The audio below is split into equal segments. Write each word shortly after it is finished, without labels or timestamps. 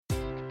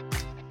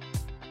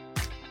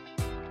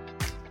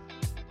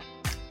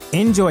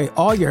Enjoy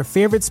all your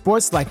favorite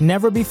sports like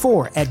never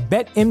before at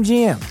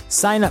BetMGM.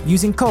 Sign up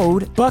using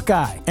code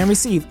Buckeye and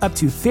receive up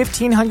to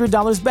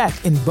 $1,500 back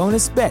in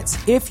bonus bets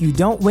if you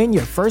don't win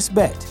your first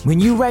bet. When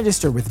you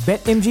register with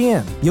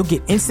BetMGM, you'll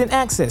get instant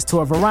access to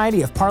a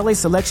variety of parlay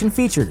selection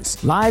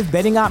features, live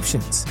betting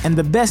options, and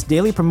the best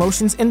daily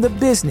promotions in the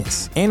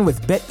business. And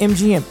with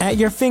BetMGM at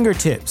your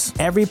fingertips,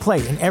 every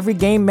play and every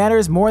game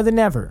matters more than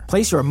ever.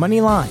 Place your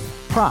money line,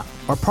 prop,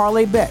 or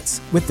parlay bets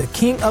with the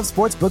king of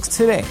sportsbooks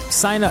today.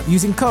 Sign up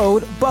using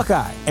code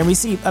Buckeye and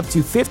receive up to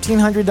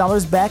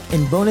 $1,500 back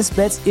in bonus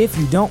bets if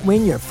you don't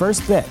win your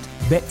first bet.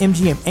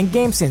 BetMGM and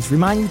GameSense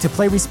remind you to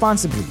play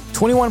responsibly.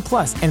 21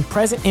 plus and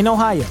present in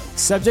Ohio,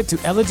 subject to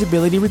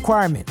eligibility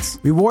requirements.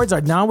 Rewards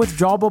are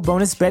non-withdrawable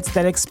bonus bets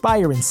that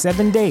expire in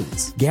 7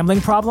 days. Gambling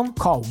problem?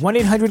 Call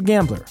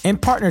 1-800-GAMBLER. In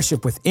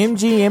partnership with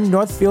MGM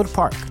Northfield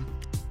Park.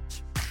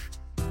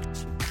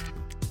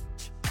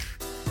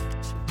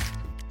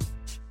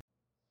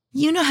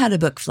 You know how to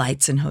book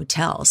flights and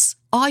hotels.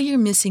 All you're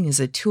missing is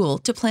a tool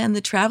to plan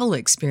the travel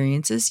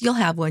experiences you'll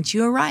have once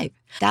you arrive.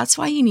 That's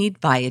why you need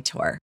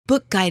Viator.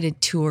 Book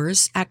guided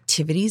tours,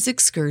 activities,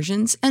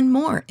 excursions, and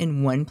more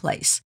in one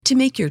place to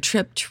make your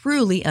trip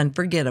truly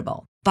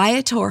unforgettable.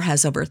 Viator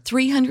has over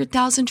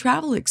 300,000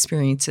 travel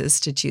experiences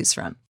to choose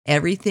from.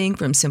 Everything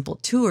from simple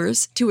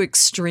tours to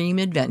extreme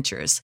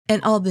adventures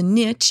and all the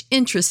niche,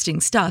 interesting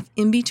stuff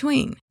in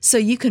between. So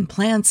you can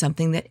plan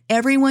something that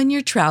everyone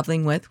you're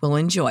traveling with will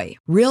enjoy.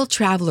 Real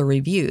traveler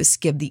reviews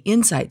give the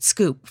inside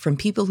scoop from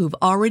people who've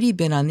already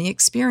been on the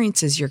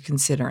experiences you're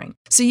considering.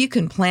 So you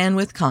can plan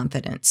with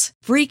confidence.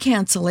 Free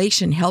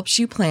cancellation helps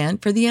you plan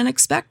for the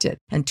unexpected.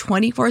 And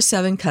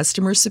 24/7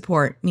 customer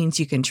support means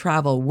you can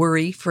travel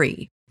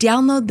worry-free.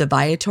 Download the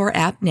Viator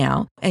app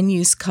now and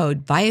use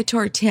code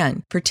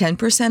Viator10 for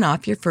 10%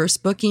 off your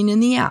first booking in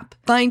the app.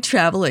 Find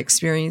travel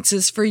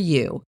experiences for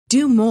you.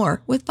 Do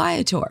more with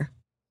Viator.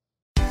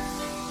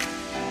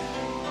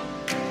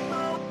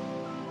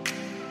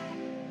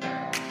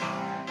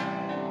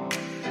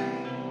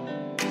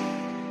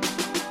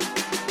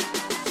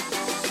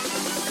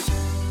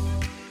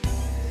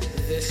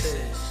 This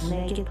is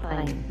Make It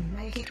Plain.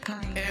 Make It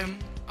Plain.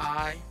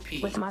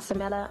 M.I.P. With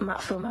Masamela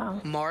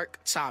Matfumo. Mark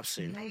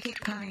Thompson. Make It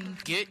Plain.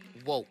 Get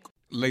woke.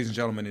 Ladies and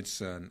gentlemen,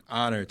 it's an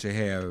honor to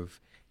have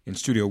in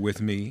studio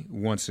with me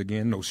once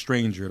again, no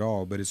stranger at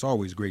all, but it's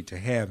always great to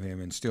have him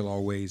and still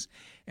always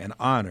an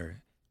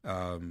honor.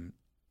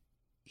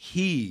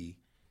 He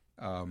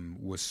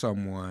was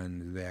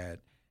someone that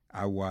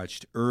I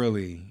watched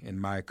early in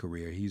my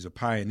career. He's a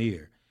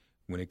pioneer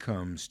when it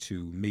comes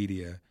to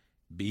media,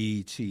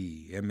 BET,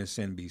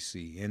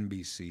 MSNBC,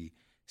 NBC,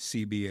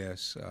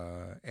 CBS,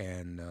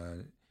 and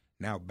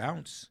now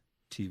Bounce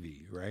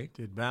TV, right?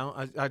 Did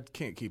Bounce? I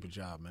can't keep a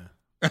job, man.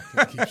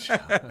 Can't keep a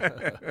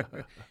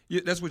job.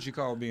 That's what you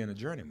call being a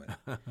journeyman.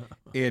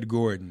 Ed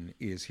Gordon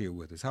is here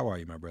with us. How are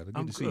you, my brother?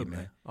 Good to see you,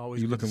 man.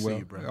 Always you good looking to well? See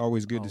you, brother.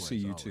 Always good to see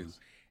you, too.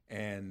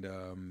 And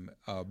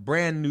a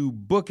brand new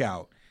book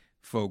out,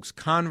 folks,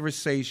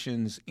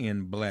 Conversations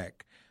in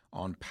Black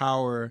on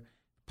Power,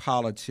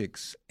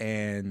 Politics,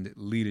 and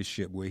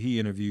Leadership, where he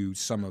interviewed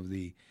some of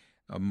the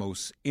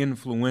most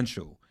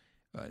influential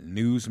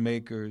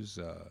newsmakers,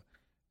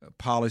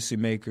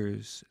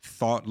 policymakers,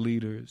 thought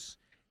leaders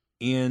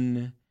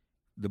in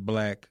the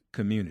black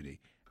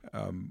community.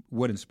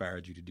 What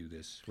inspired you to do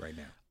this right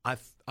now?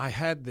 I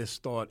had this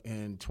thought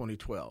in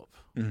 2012.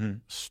 Mm-hmm.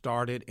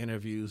 Started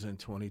interviews in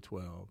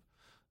 2012.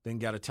 Then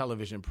got a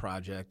television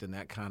project, and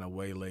that kind of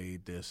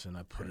waylaid this, and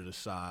I put it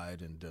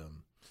aside. And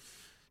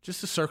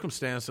just the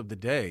circumstance of the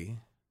day,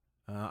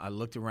 I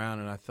looked around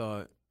and I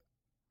thought,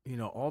 you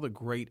know, all the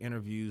great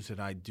interviews that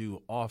I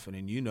do often,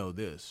 and you know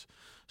this,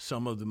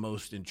 some of the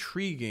most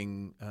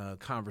intriguing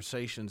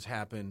conversations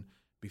happen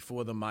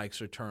before the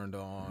mics are turned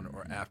on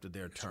or after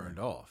they're turned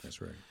off.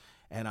 That's right.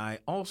 And I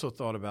also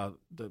thought about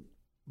the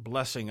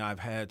blessing I've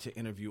had to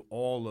interview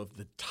all of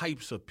the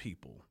types of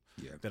people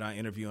that I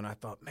interview, and I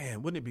thought,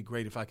 man, wouldn't it be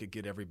great if I could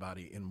get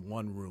everybody in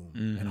one room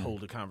and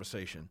hold a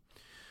conversation?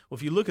 Well,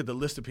 if you look at the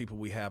list of people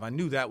we have, I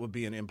knew that would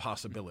be an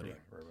impossibility.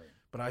 Right.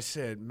 But I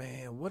said,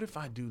 man, what if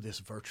I do this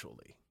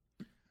virtually,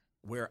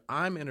 where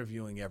I'm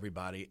interviewing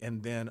everybody,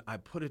 and then I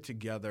put it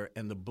together,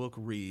 and the book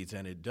reads,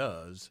 and it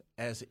does,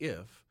 as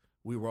if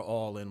we were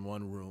all in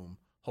one room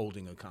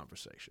holding a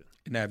conversation.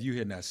 Now, if you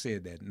had not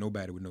said that,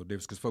 nobody would know the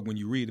difference. Because when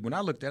you read it, when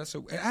I looked at it,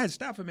 so I had to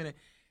stop for a minute.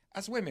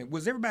 I said, wait a minute,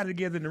 was everybody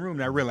together in the room?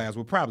 And I realized,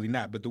 well, probably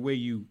not. But the way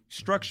you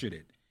structured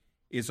it,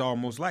 it's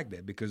almost like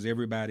that because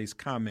everybody's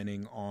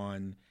commenting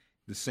on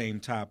the same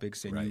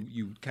topics, and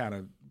you kind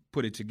of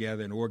put it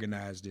together and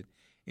organized it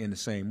in the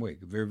same way.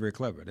 Very, very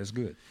clever. That's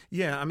good.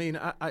 Yeah, I mean,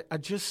 I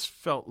just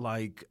felt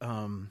like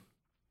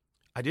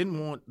I didn't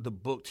want the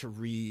book to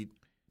read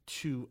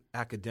too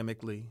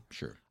academically.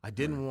 Sure. I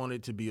didn't want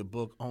it to be a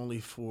book only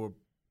for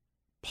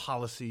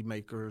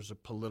policymakers or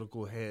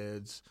political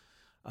heads.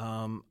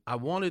 I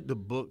wanted the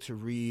book to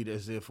read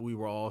as if we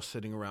were all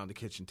sitting around the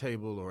kitchen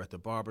table or at the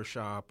barber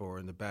shop or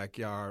in the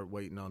backyard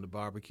waiting on the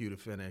barbecue to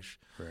finish,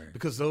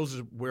 because those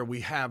are where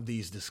we have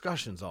these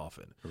discussions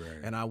often.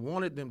 And I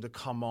wanted them to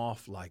come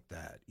off like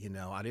that.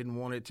 I didn't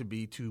want it to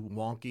be too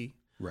wonky.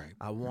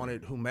 I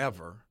wanted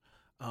whomever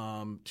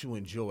to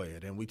enjoy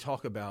it. And we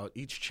talk about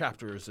each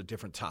chapter is a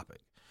different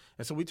topic.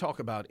 And so we talk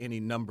about any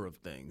number of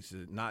things,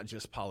 not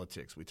just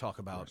politics. We talk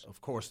about,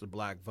 of course, the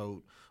black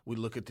vote. We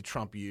look at the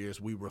Trump years.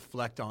 We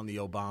reflect on the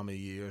Obama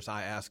years.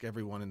 I ask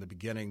everyone in the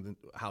beginning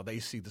how they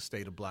see the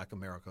state of black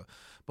America.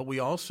 But we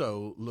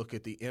also look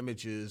at the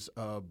images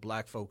of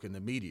black folk in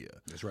the media.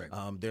 That's right.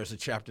 There's a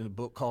chapter in the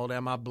book called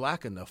Am I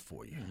Black Enough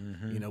for You?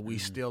 We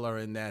still are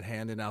in that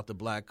handing out the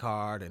black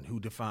card and who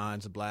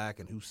defines black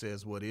and who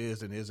says what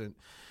is and isn't.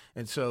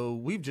 And so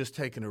we've just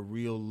taken a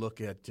real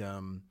look at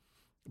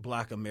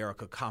Black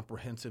America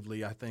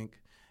comprehensively, I think,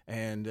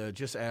 and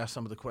just ask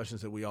some of the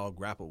questions that we all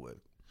grapple with.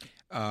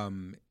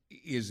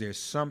 Is there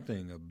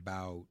something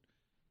about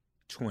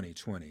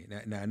 2020?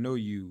 Now I know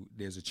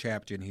there's a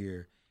chapter in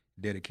here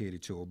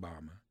dedicated to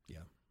Obama.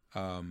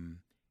 Yeah.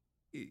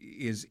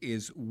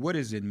 Is what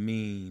does it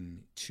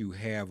mean to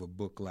have a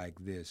book like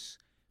this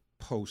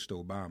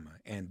post-Obama?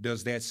 And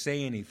does that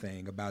say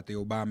anything about the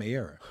Obama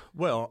era?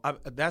 Well,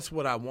 that's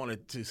what I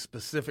wanted to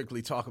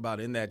specifically talk about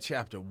in that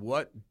chapter.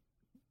 What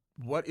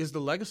is the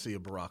legacy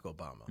of Barack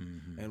Obama?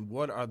 And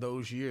what are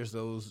those years,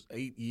 those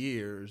 8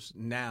 years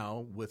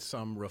now with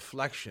some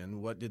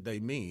reflection? What did they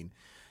mean?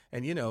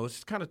 And,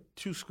 it's kind of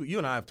two schools. You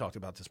and I have talked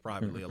about this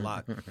privately a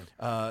lot. There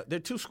are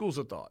two schools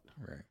of thought.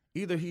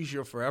 Either he's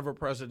your forever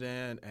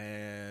president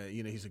and,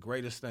 he's the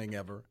greatest thing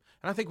ever.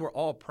 And I think we're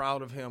all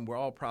proud of him. We're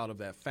all proud of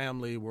that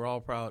family. We're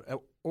all proud.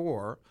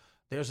 Or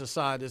there's a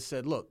side that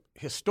said, look,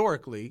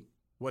 historically,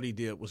 what he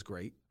did was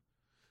great.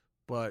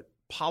 But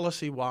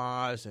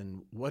policy-wise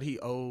and what he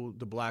owed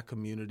the black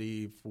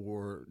community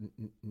for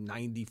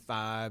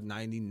 95,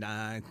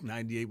 99,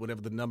 98,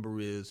 whatever the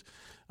number is,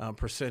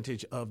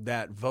 percentage of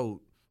that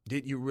vote,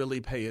 did you really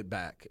pay it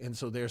back? And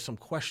so there's some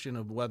question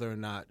of whether or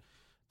not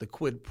the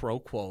quid pro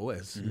quo,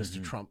 as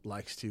Mr. Trump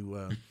likes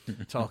to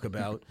talk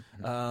about,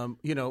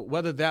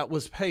 whether that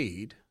was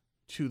paid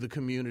to the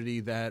community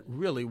that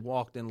really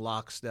walked in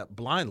lockstep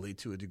blindly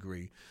to a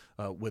degree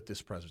with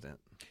this president.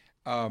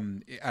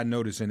 I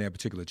noticed in that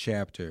particular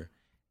chapter,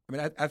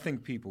 I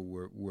think people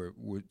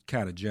were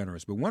kind of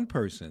generous, but one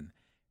person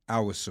I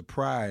was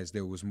surprised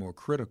that was more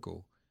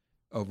critical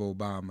of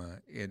Obama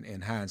in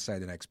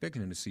hindsight than I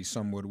expected him to see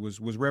somewhat was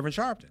Reverend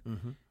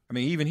Sharpton.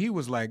 Even he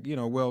was like,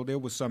 well, there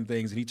was some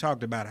things, and he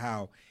talked about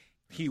how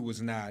he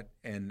was not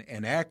an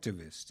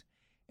activist,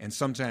 and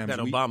sometimes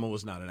Obama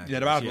was not an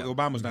activist.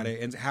 Obama was not,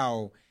 and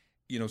how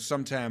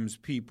sometimes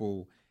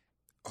people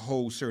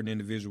hold certain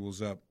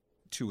individuals up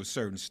to a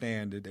certain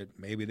standard that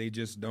maybe they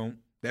just don't.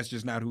 That's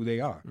just not who they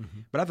are.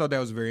 But I thought that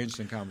was a very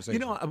interesting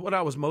conversation. What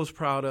I was most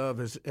proud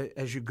of is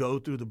as you go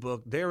through the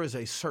book, there is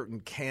a certain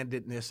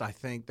candidness, I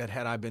think, that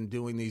had I been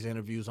doing these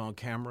interviews on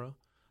camera,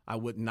 I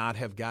would not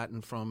have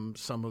gotten from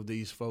some of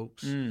these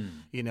folks.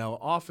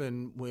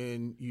 Often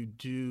when you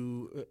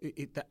do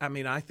it,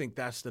 I think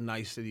that's the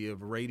nicety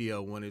of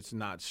radio when it's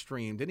not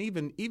streamed. And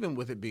even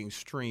with it being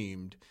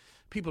streamed,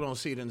 people don't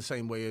see it in the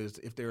same way as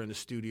if they're in the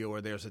studio or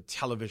there's a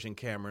television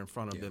camera in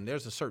front of them.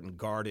 There's a certain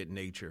guarded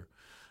nature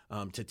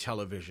to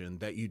television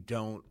that you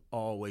don't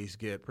always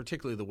get,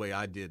 particularly the way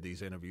I did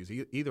these interviews.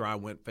 Either I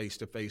went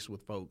face-to-face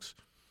with folks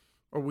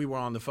or we were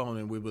on the phone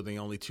and we were the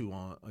only two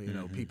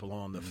people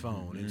on the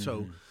phone. And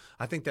so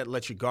I think that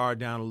lets you guard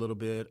down a little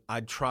bit.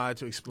 I tried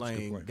to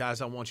explain,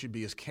 guys, I want you to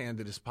be as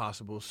candid as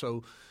possible.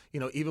 So,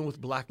 even with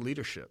black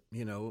leadership,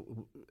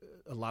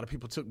 a lot of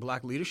people took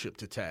black leadership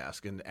to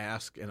task and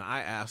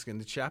I ask in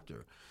the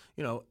chapter,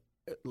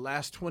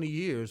 last 20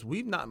 years,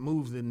 we've not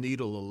moved the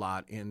needle a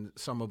lot in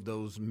some of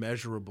those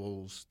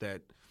measurables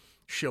that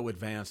show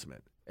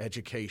advancement,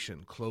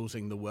 education,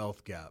 closing the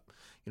wealth gap.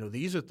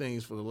 These are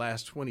things for the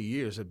last 20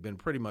 years have been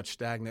pretty much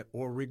stagnant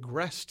or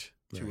regressed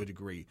to a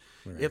degree.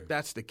 If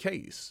that's the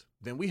case,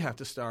 then we have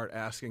to start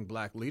asking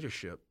black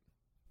leadership,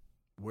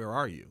 where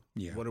are you?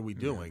 What are we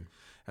doing?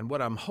 And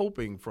what I'm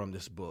hoping from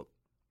this book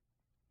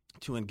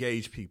to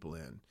engage people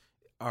in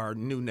are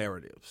new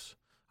narratives.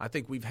 I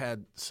think we've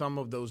had some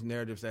of those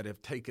narratives that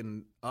have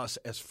taken us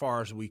as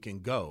far as we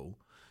can go,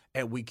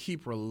 and we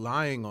keep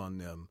relying on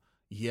them,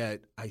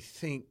 yet I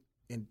think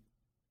in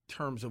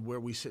terms of where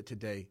we sit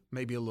today,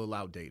 maybe a little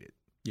outdated.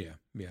 Yeah.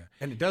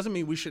 And it doesn't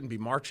mean we shouldn't be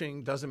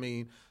marching,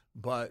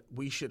 but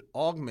we should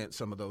augment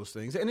some of those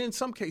things. And in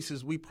some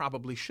cases, we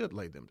probably should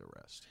lay them to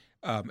rest.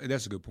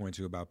 That's a good point,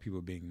 too, about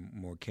people being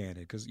more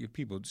candid, because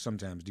people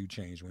sometimes do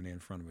change when they're in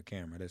front of a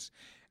camera. That's,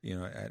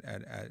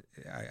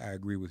 I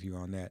agree with you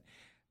on that.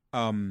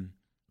 I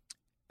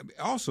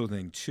also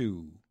think,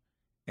 too,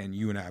 and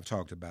you and I have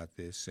talked about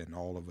this, and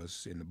all of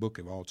us in the book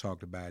have all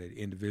talked about it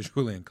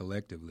individually and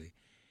collectively,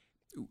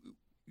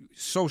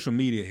 social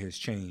media has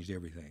changed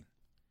everything.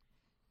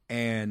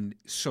 And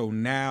so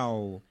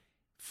now,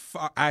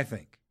 I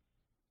think,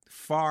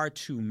 far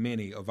too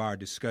many of our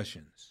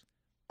discussions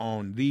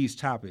on these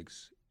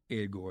topics,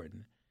 Ed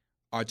Gordon,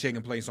 are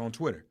taking place on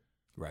Twitter.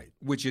 Right.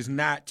 Which is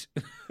not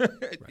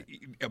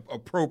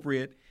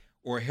appropriate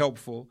or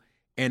helpful.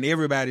 And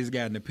everybody's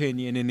got an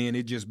opinion, and then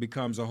it just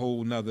becomes a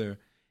whole nother,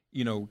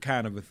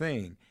 kind of a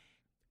thing.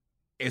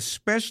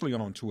 Especially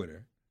on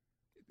Twitter,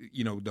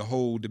 the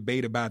whole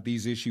debate about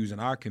these issues in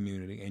our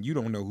community, and you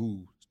don't know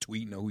who's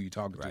tweeting or who you're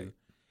talking to.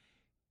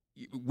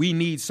 We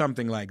need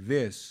something like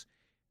this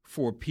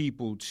for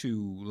people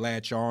to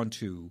latch on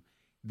to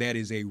that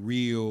is a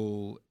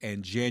real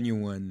and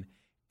genuine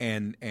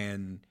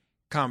and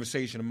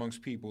conversation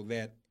amongst people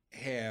that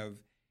have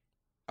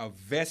a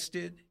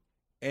vested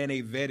and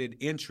a vetted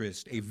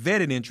interest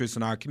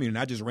in our community,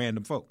 not just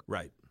random folk.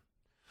 Right.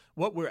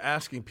 What we're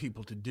asking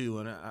people to do,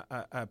 and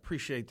I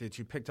appreciate that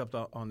you picked up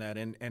on that,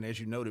 and as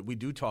you noted, we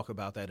do talk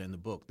about that in the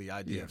book, the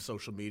idea of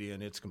social media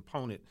and its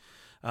component.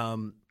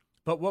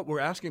 But what we're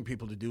asking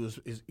people to do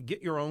is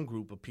get your own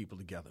group of people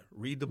together,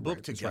 read the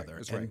book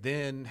together, and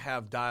then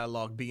have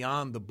dialogue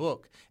beyond the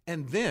book.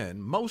 And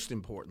then, most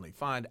importantly,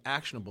 find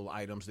actionable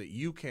items that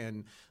you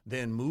can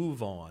then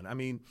move on. I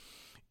mean,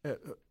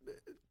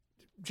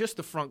 just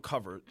the front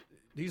cover,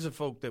 these are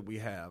folk that we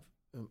have.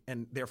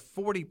 And there are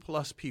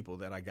 40-plus people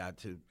that I got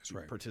to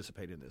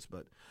participate in this.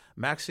 But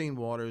Maxine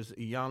Waters,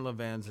 Iyanla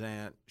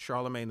Vanzant,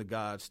 Charlemagne the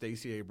God,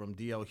 Stacey Abram,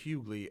 D.L.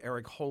 Hughley,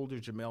 Eric Holder,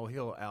 Jamel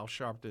Hill, Al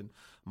Sharpton,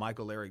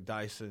 Michael Eric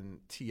Dyson,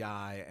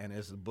 T.I., and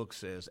as the book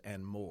says,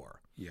 and more.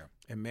 Yeah.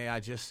 And may I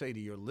just say to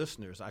your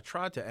listeners, I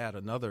tried to add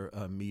another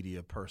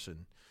media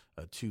person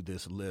to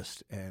this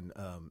list, and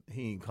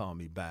he didn't call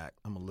me back.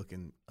 I'm going to look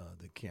in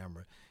the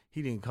camera.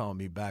 He didn't call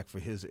me back for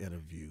his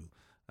interview.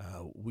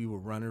 We were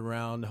running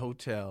around the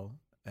hotel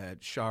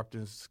at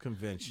Sharpton's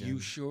convention. You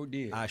sure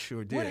did. I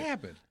sure did. What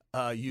happened?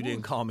 You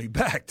didn't call me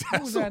back.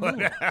 That's what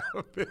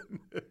happened.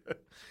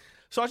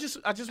 So I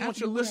just want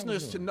your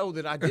listeners to know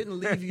that I didn't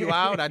leave you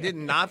out. I did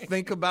not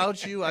think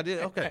about you. I did.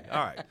 Okay.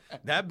 All right.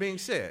 That being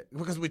said,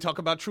 because we talk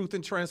about truth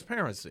and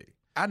transparency.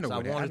 I know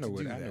what happened.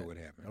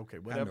 Okay.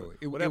 Whatever.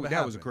 Whatever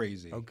that was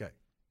crazy. Okay.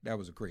 That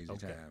was a crazy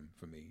time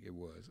for me. It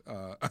was.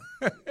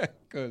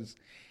 Because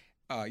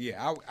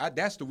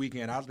that's the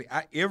weekend. What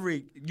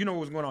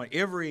was going on?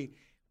 Every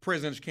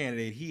presidential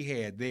candidate he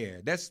had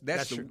there. That's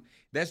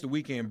the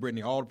weekend,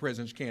 Brittany. All the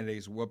presidential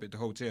candidates were up at the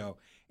hotel,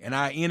 and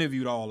I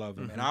interviewed all of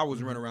them, and I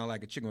was running around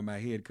like a chicken with my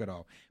head cut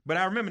off. But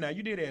I remember now.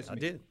 You did ask me. I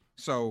did.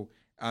 So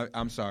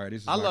I'm sorry.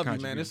 This is I love you,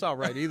 man. It's all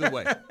right either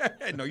way.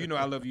 No,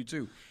 I love you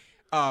too.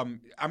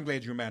 I'm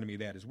glad you reminded me of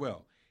that as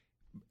well.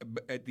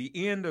 But at the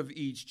end of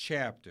each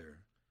chapter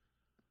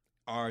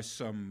are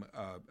some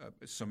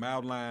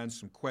outlines,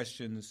 some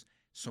questions,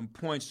 some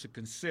points to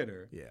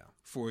consider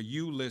for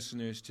you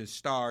listeners to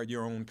start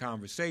your own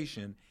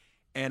conversation.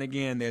 And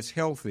again, that's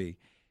healthy.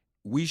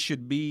 We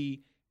should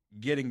be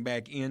getting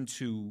back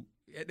into,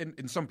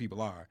 and some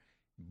people are,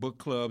 book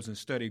clubs and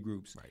study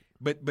groups.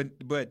 Right.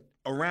 But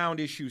around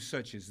issues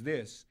such as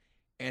this,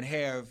 and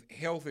have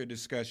healthier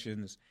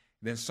discussions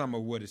than some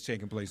of what is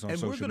taking place on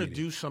social media. And we're going to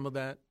do some of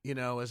that,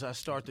 as I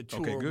start the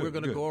tour. Okay, good, we're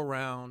going to go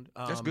around.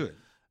 That's good.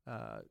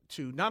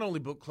 To not only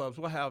book clubs,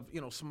 we'll have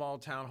small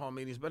town hall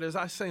meetings. But as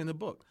I say in the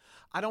book,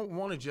 I don't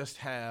want to just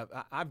have.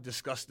 I've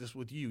discussed this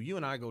with you. You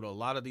and I go to a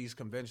lot of these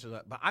conventions,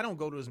 but I don't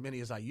go to as many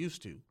as I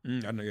used to.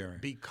 I know you're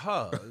right.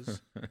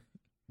 Because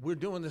we're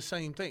doing the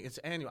same thing. It's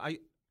annual.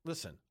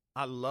 Listen.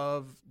 I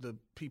love the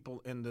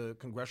people in the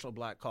Congressional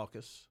Black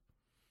Caucus.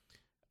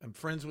 I'm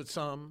friends with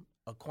some,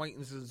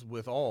 acquaintances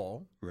with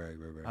all. Right.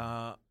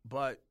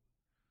 But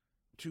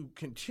to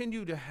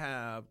continue to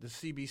have the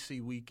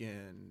CBC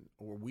weekend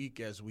or week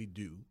as we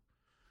do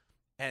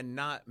and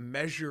not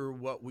measure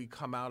what we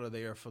come out of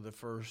there for the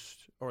first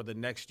or the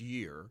next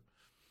year,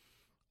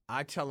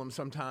 I tell them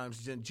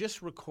sometimes then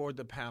just record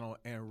the panel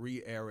and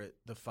re-air it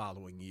the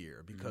following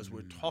year because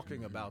we're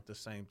talking about the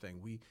same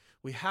thing.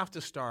 We have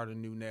to start a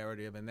new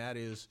narrative, and that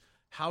is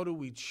how do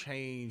we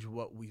change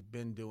what we've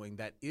been doing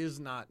that is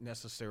not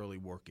necessarily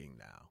working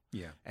now?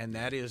 Yeah. And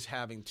that is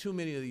having too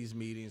many of these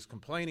meetings,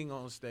 complaining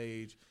on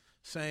stage,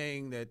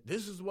 saying that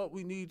this is what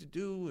we need to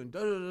do and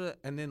da-da-da,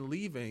 and then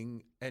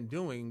leaving and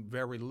doing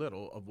very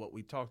little of what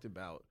we talked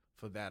about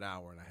for that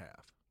hour and a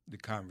half. The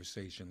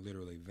conversation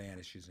literally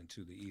vanishes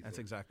into the ether. That's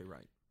exactly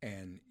right.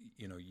 And,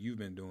 you've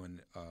been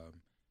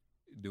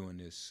doing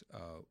this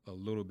a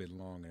little bit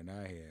longer than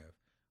I have,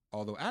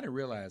 although I didn't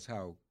realize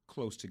how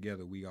close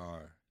together we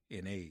are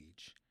in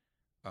age.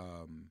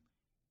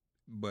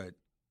 But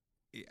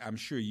I'm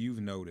sure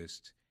you've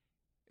noticed,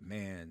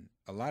 man,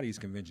 a lot of these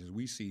conventions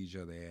we see each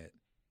other at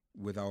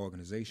with our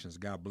organizations,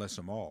 God bless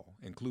them all,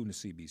 including the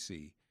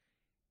CBC,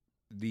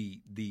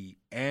 the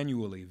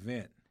annual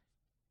event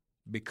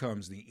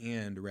becomes the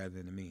end rather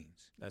than the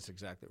means. That's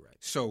exactly right.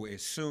 So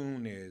as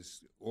soon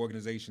as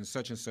organization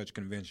such and such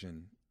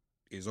convention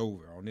is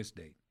over on this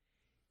date,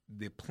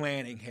 the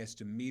planning has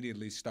to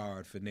immediately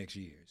start for next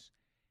year's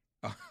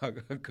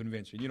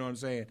convention. You know what I'm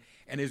saying?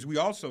 And as we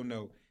also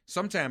know,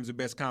 sometimes the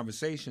best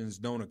conversations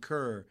don't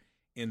occur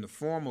in the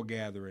formal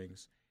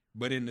gatherings,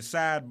 But in the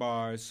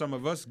sidebars, some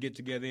of us get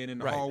together in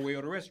the hallway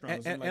or the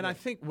restaurant. And I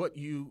think what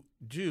you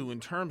do in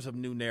terms of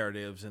new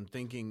narratives and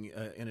thinking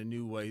in a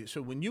new way.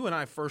 So when you and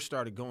I first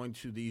started going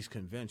to these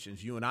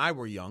conventions, you and I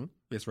were young.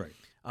 That's right.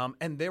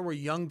 And there were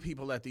young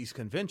people at these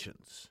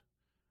conventions.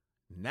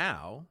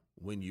 Now,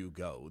 when you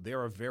go,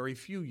 there are very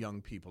few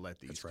young people at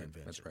these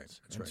conventions. That's right.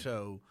 That's and right.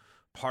 So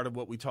part of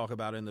what we talk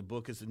about in the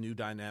book is the new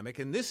dynamic.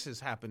 And this has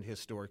happened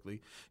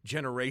historically,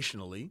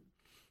 generationally,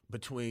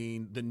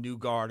 between the new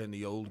guard and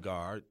the old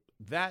guard.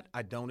 That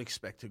I don't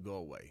expect to go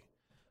away.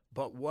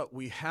 But what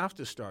we have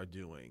to start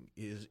doing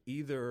is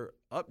either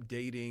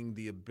updating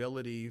the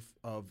ability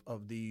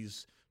of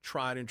these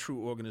tried and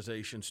true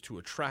organizations to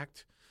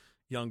attract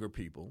younger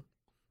people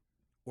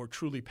or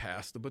truly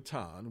pass the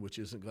baton, which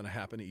isn't going to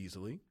happen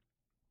easily.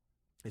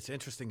 It's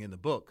interesting in the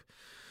book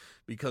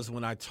because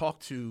when I talk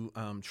to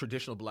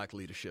traditional black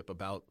leadership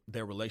about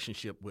their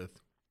relationship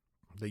with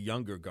the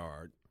younger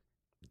guard,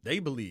 they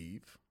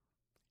believe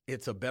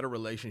it's a better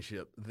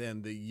relationship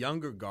than the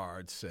younger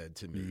guard said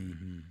to me.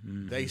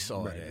 They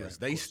saw it as.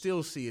 They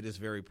still see it as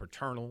very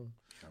paternal.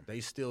 Yeah. They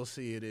still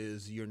see it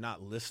as you're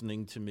not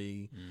listening to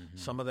me.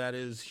 Some of that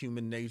is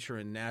human nature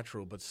and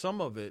natural, but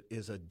some of it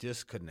is a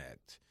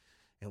disconnect,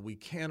 and we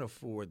can't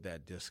afford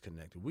that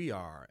disconnect. We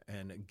are,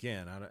 and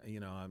again,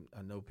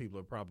 I know people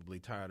are probably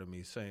tired of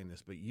me saying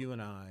this, but you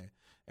and I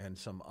and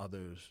some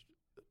others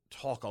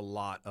talk a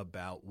lot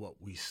about what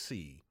we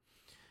see.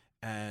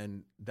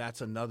 And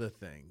that's another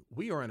thing.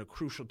 We are in a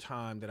crucial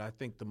time that I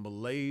think the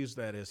malaise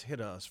that has hit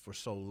us for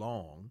so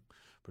long,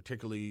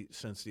 particularly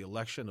since the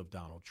election of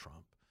Donald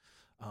Trump,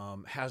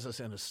 has us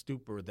in a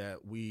stupor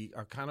that we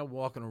are kind of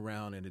walking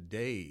around in a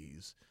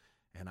daze.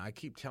 And I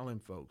keep telling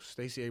folks,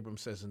 Stacey Abrams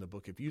says in the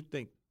book, if you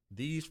think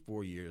these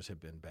 4 years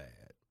have been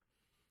bad,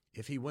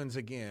 if he wins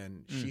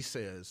again, she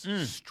says,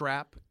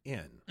 strap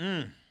in.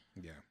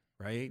 Yeah.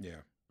 Right?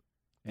 Yeah.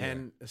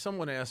 And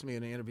someone asked me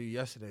in an interview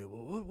yesterday,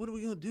 well, what are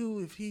we going to do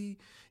if he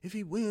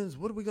wins?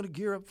 What are we going to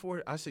gear up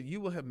for? I said,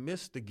 you will have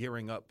missed the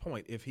gearing up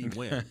point if he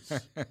wins.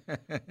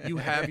 You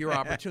have your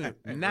opportunity.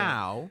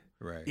 Now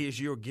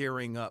is your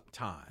gearing up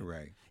time.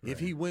 Right. If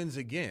he wins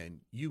again,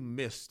 you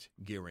missed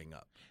gearing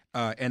up.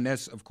 And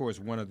that's, of course,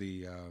 one of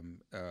the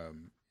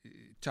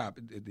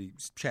the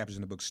chapters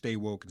in the book, Stay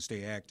Woke and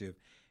Stay Active,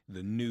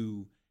 the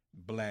new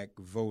black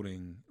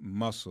voting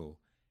muscle.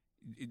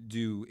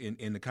 Do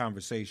in the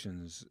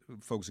conversations,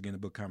 folks again, the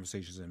book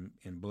Conversations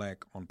in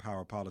Black on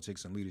Power,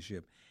 Politics, and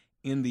Leadership.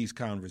 In these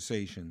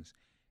conversations,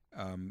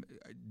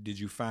 did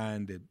you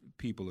find that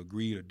people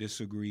agreed or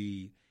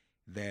disagreed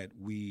that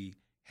we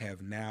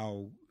have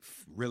now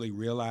really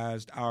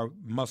realized our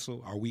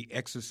muscle? Are we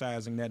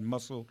exercising that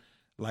muscle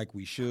like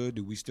we should?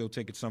 Do we still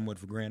take it somewhat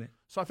for granted?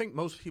 So I think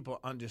most people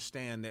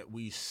understand that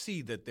we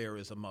see that there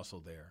is a muscle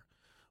there.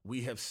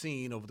 We have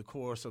seen over the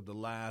course of the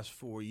last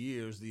 4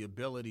 years the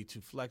ability to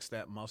flex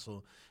that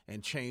muscle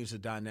and change the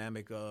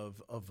dynamic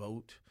of a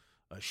vote,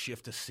 a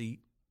shift a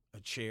seat, a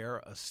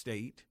chair, a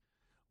state.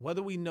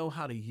 Whether we know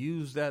how to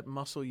use that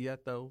muscle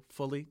yet, though,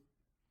 fully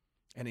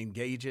and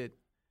engage it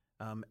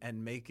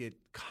and make it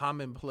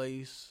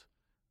commonplace,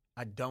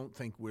 I don't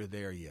think we're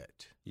there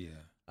yet. Yeah.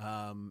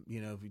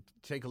 If you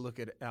take a look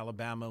at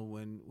Alabama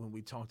when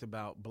we talked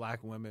about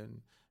black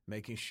women,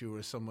 making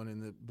sure someone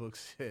in the book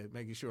said,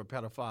 making sure a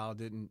pedophile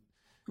didn't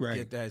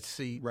get that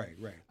seat. Right.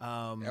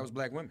 That was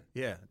black women.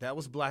 Yeah, that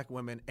was black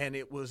women, and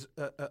it was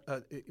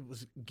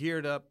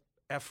geared up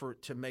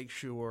effort to make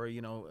sure,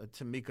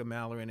 Tamika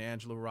Mallory and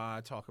Angela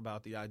Rye talk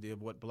about the idea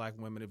of what black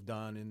women have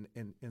done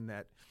in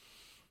that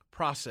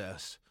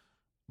process.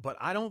 But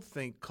I don't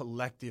think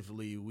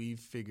collectively we've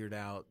figured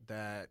out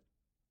that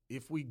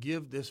if we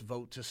give this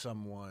vote to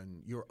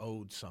someone, you're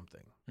owed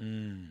something.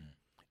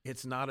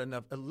 It's not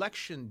enough.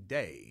 Election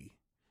day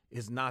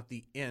is not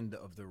the end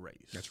of the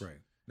race. That's right.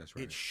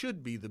 It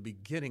should be the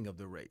beginning of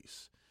the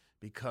race,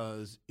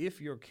 because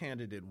if your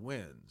candidate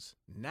wins,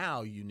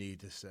 now you need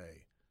to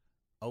say,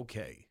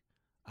 okay,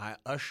 I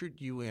ushered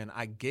you in.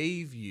 I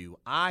gave you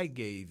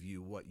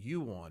what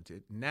you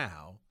wanted.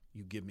 Now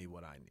you give me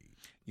what I need.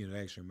 It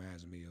actually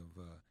reminds me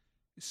of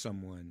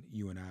someone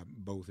you and I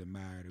both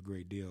admired a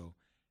great deal.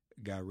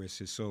 God rest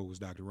his soul, was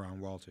Dr.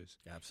 Ron Walters.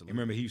 Absolutely. And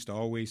remember, he used to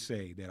always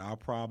say that our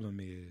problem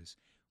is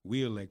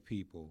we elect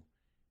people,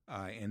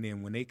 and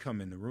then when they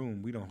come in the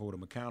room, we don't hold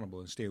them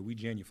accountable. Instead, we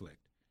genuflect.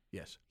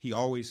 Yes. He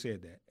always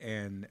said that.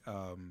 And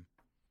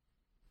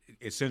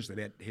essentially,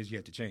 that has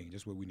yet to change.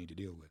 That's what we need to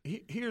deal with.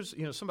 Here's,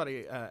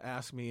 somebody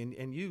asked me,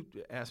 and you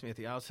asked me at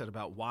the outset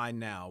about why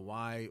now?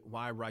 Why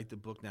write the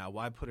book now?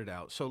 Why put it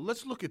out? So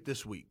let's look at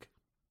this week.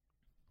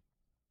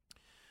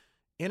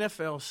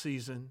 NFL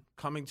season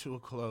coming to a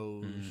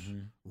close.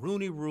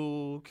 Rooney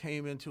Rule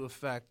came into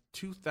effect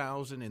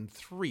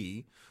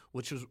 2003,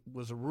 which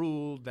was a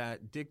rule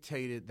that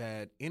dictated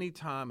that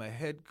anytime a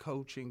head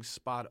coaching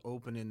spot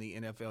opened in the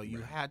NFL, you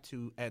had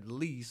to at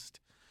least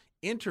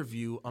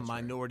interview a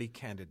minority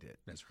candidate.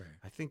 That's right.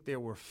 I think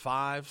there were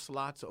 5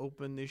 slots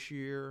open this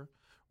year.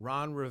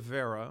 Ron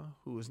Rivera,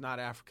 who is not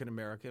African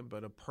American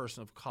but a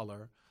person of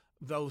color,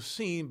 though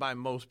seen by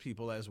most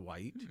people as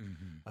white,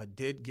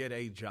 did get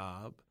a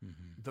job.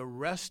 The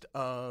rest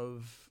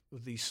of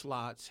the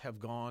slots have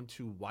gone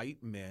to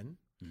white men,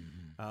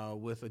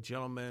 with a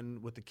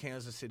gentleman with the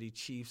Kansas City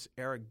Chiefs,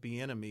 Eric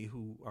Bieniemy,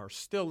 who are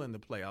still in the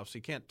playoffs. So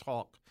you can't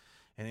talk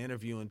and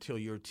interview until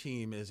your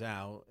team is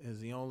out, is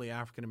the only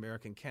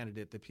African-American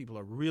candidate that people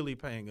are really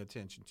paying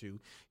attention to.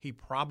 He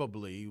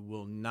probably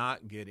will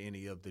not get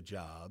any of the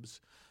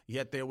jobs.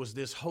 Yet there was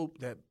this hope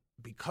that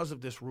because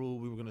of this rule,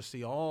 we were going to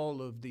see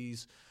all of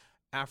these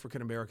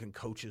African-American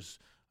coaches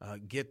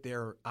get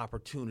their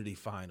opportunity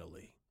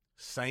finally.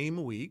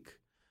 Same week,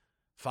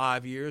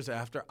 5 years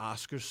after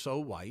Oscars So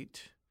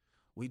White,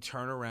 we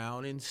turn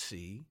around and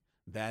see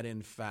that,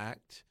 in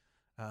fact,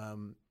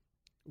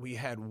 we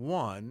had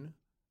one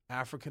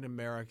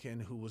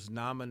African-American who was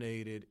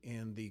nominated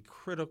in the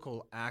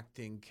critical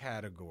acting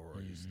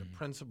categories, the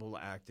principal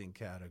acting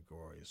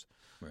categories.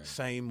 Right.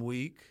 Same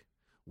week,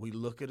 we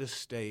look at a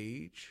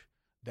stage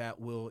that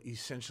will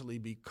essentially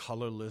be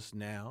colorless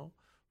now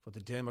for the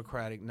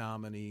Democratic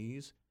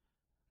nominees.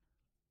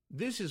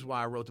 This is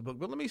why I wrote the book.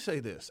 But let me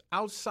say this.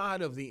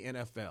 Outside of the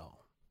NFL,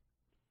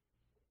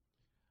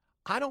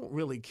 I don't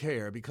really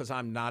care, because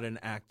I'm not an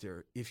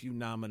actor, if you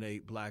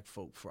nominate black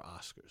folk for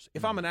Oscars.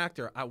 If I'm an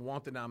actor, I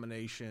want the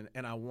nomination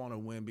and I want to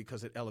win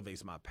because it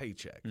elevates my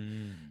paycheck.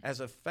 As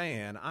a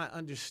fan, I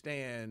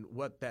understand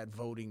what that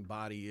voting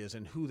body is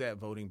and who that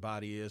voting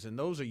body is, and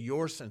those are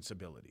your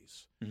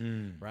sensibilities,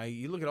 right?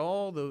 You look at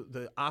all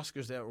the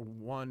Oscars that were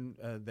won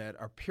that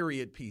are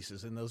period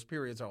pieces, and those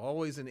periods are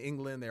always in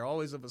England. They're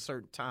always of a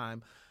certain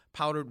time,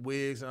 powdered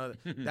wigs.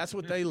 That's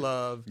what they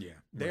love.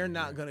 They're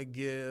not going to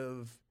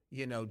give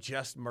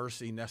Just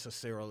Mercy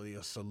necessarily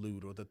a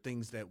salute, or the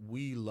things that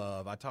we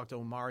love. I talked to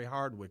Omari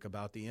Hardwick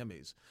about the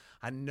Emmys.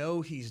 I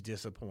know he's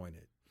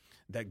disappointed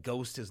that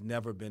Ghost has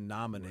never been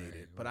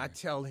nominated, but I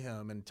tell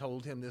him and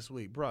told him this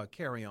week, bruh,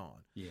 carry on.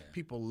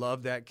 People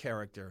love that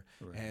character,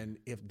 and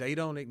if they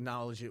don't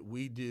acknowledge it,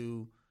 we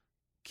do.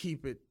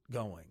 Keep it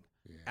going.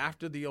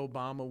 After the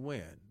Obama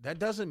win, that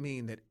doesn't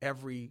mean that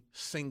every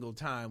single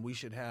time we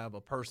should have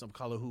a person of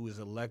color who is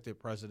elected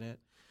president.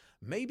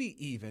 Maybe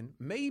even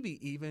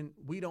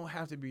we don't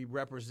have to be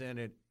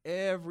represented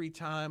every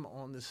time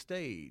on the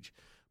stage.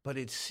 But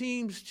it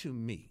seems to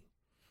me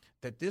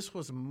that this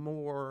was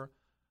more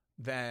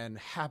than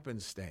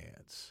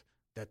happenstance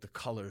that the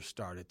colors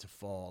started to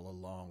fall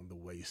along the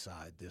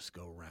wayside this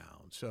go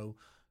round. So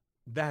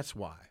that's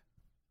why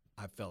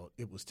I felt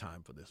it was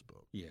time for this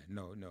book.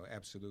 No,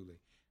 absolutely.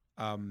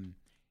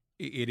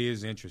 It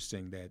is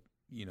interesting that,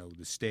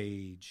 the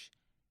stage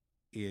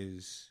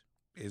is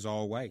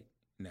all white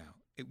now.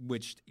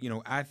 Which,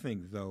 I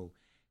think, though,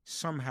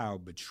 somehow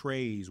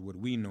betrays what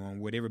we know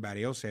and what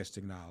everybody else has to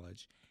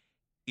acknowledge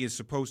is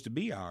supposed to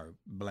be our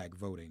black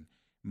voting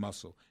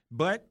muscle.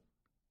 But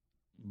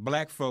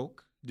black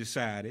folk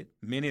decided,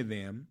 many of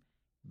them,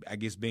 I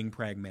guess being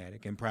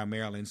pragmatic, and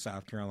primarily in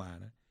South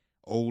Carolina,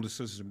 older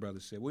sisters and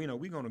brothers said, well,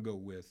 we're going to go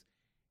with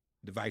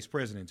the vice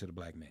president to the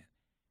black man.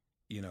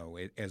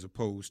 As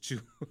opposed to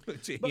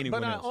anyone else.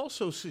 But I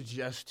also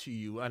suggest to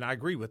you, and I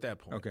agree with that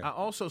point, I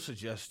also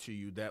suggest to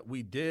you that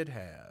we did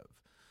have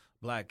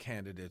black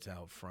candidates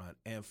out front,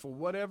 and for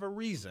whatever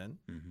reason,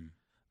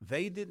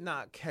 they did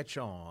not catch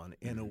on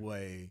in a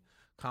way.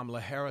 Kamala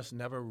Harris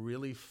never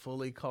really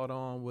fully caught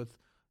on with,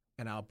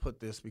 and I'll put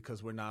this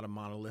because we're not a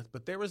monolith,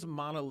 but there is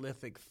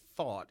monolithic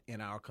thought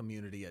in our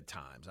community at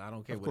times. I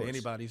don't care what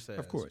anybody says.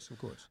 Of course.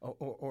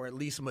 Or at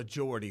least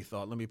majority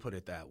thought. Let me put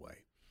it that way.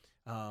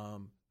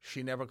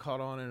 She never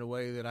caught on in a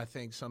way that I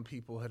think some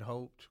people had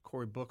hoped.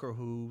 Cory Booker,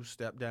 who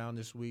stepped down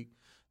this week,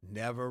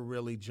 never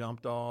really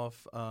jumped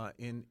off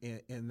in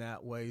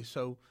that way.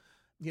 So,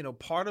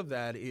 part of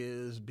that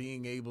is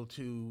being able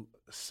to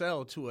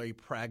sell to a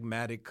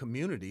pragmatic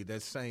community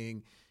that's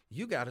saying,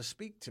 you got to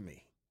speak to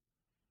me.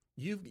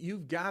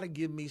 You've got to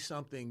give me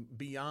something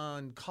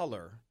beyond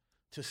color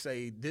to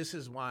say, this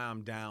is why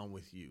I'm down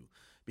with you.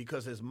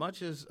 Because as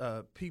much as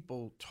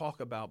people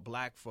talk about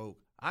black folk,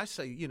 I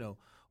say,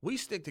 we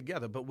stick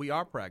together, but we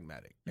are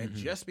pragmatic. And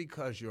just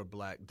because you're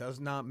black does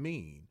not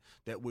mean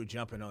that we're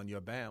jumping on your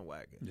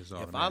bandwagon.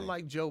 If I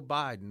like Joe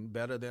Biden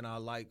better than I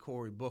like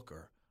Cory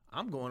Booker,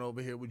 I'm going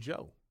over here with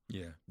Joe.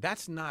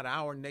 That's not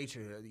our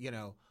nature.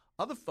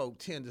 Other folk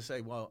tend to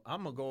say, well,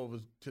 I'm going to go over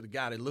to the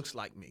guy that looks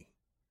like me.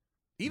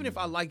 Even if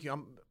I like you,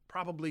 I'm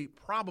probably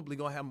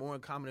going to have more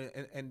in common.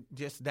 And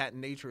just that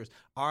nature is,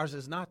 ours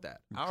is not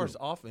that. Ours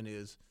often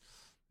is,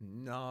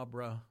 nah,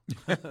 bro.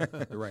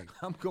 Right.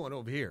 I'm going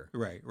over here.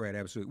 Right,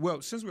 absolutely.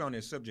 Well, since we're on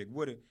this subject,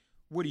 what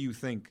do you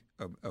think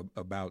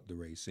about the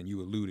race? And you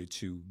alluded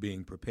to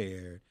being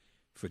prepared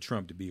for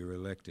Trump to be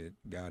reelected.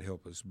 God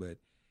help us. But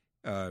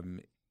the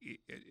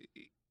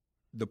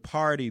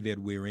party that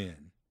we're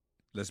in,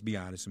 let's be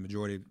honest, the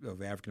majority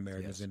of African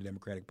Americans in the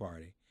Democratic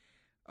Party,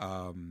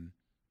 I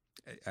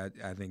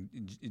think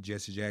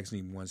Jesse Jackson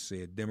even once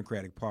said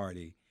Democratic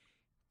Party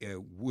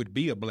would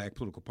be a black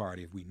political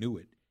party if we knew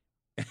it.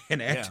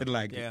 And acted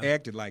like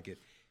it.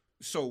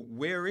 So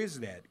where is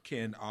that?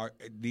 Can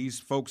these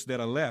folks that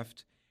are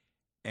left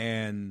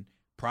and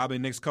probably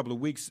next couple of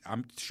weeks,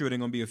 I'm sure there are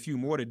going to be a few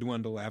more to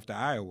dwindle after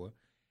Iowa.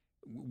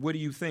 What do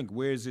you think?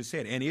 Where is this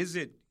head? And is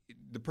it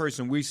the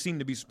person we seem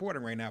to be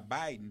supporting right now,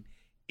 Biden,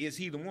 is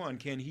he the one?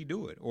 Can he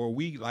do it? Or are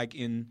we like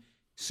in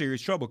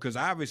serious trouble? Because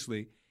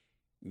obviously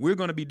we're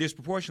going to be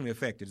disproportionately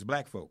affected as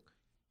black folk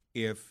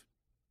if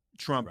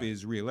Trump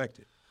is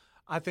reelected.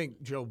 I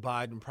think Joe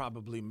Biden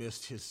probably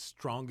missed his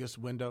strongest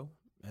window,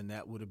 and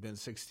that would have been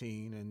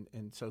 16.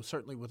 And so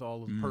certainly with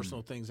all of the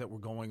personal things that were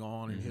going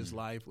on in his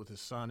life with his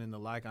son and the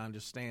like, I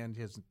understand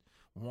his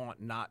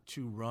want not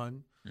to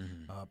run.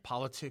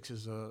 Politics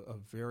is a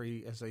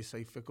very, as they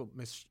say, fickle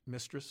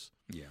mistress.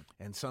 Yeah.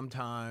 And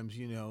sometimes,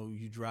 you know,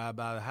 you drive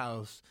by the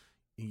house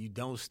and you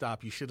don't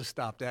stop. You should have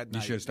stopped that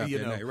night. You should have stopped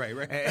that night,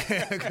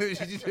 right.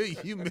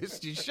 Because you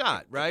missed your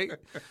shot, right?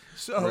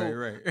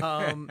 So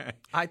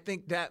I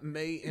think that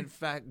may, in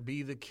fact,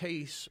 be the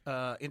case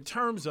in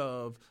terms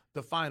of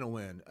the final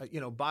win.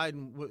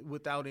 Biden,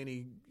 without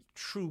any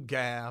true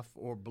gaffe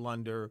or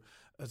blunder,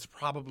 is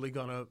probably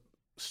going to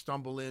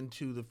stumble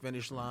into the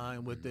finish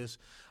line with this.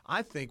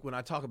 I think when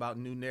I talk about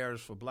new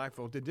narratives for black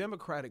folk, the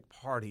Democratic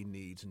Party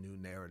needs new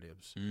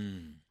narratives.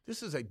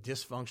 This is a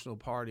dysfunctional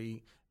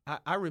party.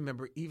 I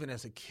remember even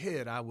as a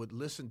kid, I would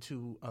listen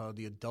to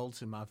the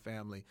adults in my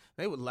family.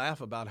 They would laugh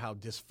about how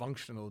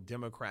dysfunctional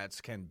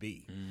Democrats can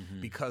be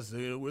because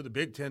we're the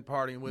Big Tent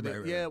party and we're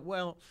the, yeah,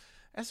 well,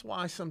 that's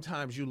why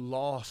sometimes you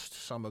lost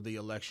some of the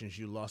elections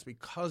you lost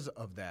because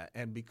of that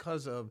and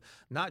because of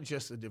not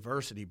just the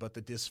diversity but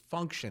the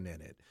dysfunction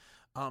in it.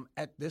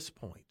 At this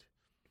point,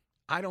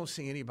 I don't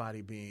see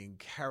anybody being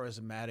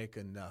charismatic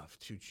enough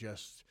to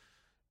just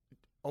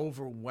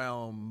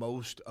overwhelm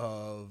most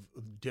of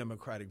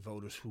Democratic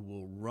voters who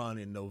will run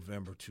in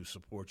November to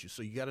support you.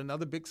 So you got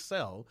another big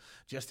sell,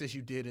 just as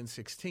you did in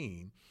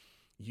 2016.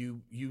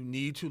 You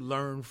need to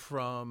learn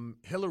from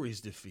Hillary's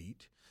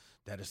defeat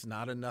that it's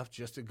not enough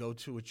just to go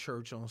to a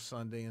church on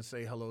Sunday and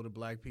say hello to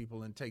black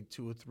people and take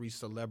 2 or 3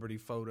 celebrity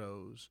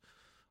photos.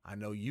 I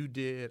know you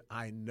did.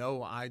 I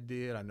know I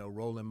did. I know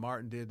Roland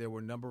Martin did. There were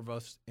a number of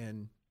us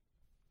in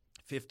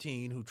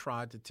 2015 who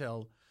tried to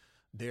tell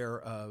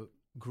their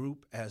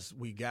group as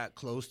we got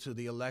close to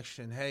the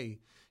election, hey,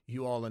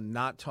 you all are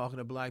not talking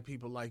to black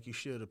people like you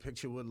should. A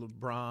picture with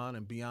LeBron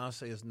and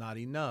Beyonce is not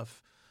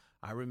enough.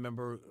 I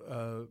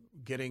remember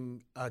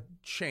getting a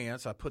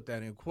chance, I put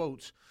that in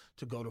quotes,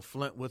 to go to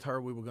Flint with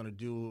her. We were going to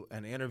do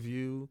an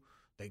interview.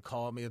 They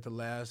called me at the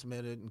last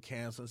minute and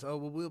canceled. So,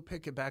 we'll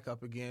pick it back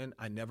up again.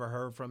 I never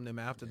heard from them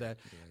after that.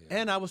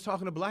 And I was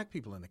talking to black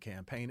people in the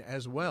campaign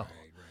as well.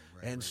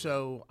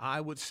 So I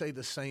would say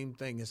the same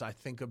thing as I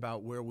think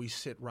about where we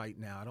sit right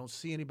now. I don't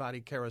see anybody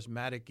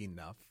charismatic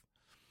enough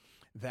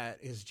that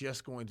is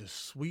just going to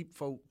sweep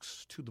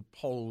folks to the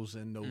polls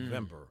in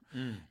November.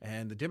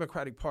 And the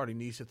Democratic Party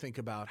needs to think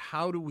about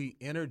how do we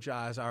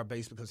energize our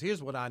base? Because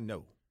here's what I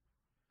know.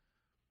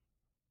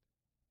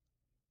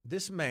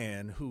 This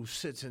man who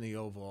sits in the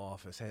Oval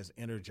Office has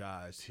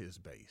energized his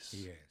base.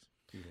 He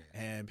has.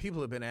 And people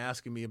have been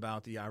asking me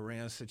about the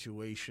Iran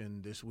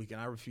situation this week,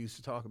 and I refuse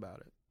to talk about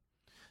it.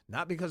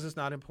 Not because it's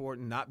not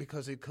important, not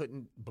because it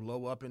couldn't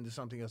blow up into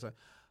something else.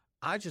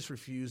 I just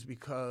refuse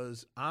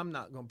because I'm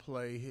not going to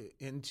play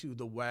into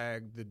the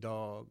wag the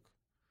dog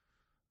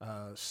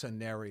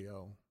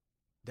scenario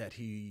that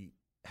he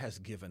has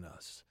given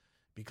us.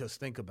 Because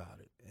think about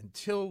it.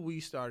 Until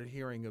we started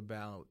hearing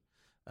about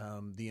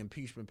the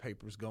impeachment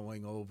papers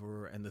going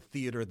over and the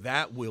theater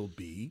that will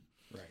be,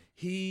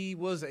 he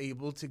was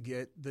able to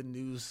get the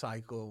news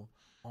cycle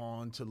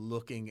on to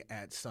looking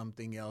at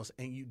something else.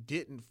 And you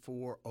didn't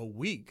for a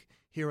week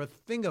hear a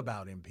thing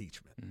about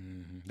impeachment.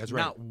 That's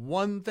right. Not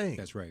one thing.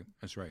 That's right.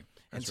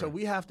 So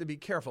we have to be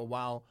careful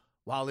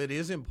while it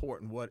is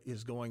important what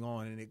is going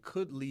on, and it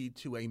could lead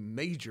to a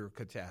major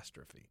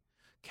catastrophe.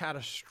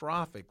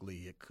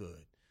 Catastrophically it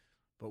could.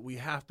 But we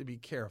have to be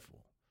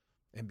careful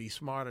and be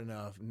smart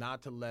enough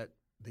not to let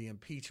the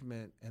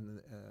impeachment and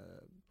the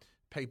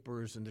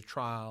papers and the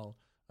trial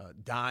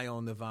die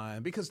on the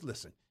vine. Because,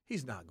 listen,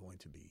 he's not going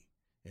to be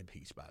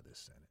impeached by this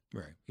Senate.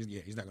 Right.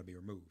 He's not going to be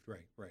removed.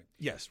 Right.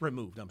 Yes,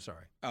 removed. I'm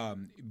sorry.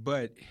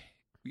 But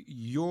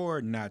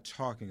you're not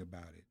talking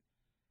about it.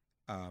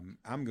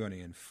 I'm going to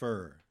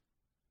infer,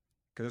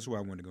 because that's where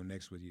I want to go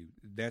next with you.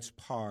 That's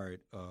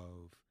part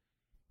of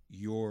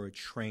your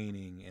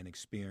training and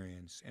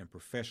experience and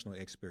professional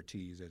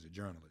expertise as a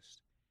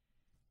journalist.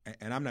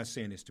 And I'm not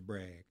saying this to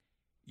brag.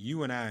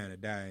 You and I are in a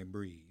dying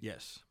breed.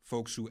 Yes.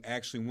 Folks who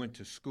actually went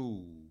to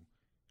school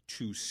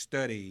to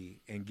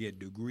study and get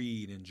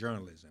degreed in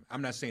journalism.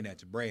 I'm not saying that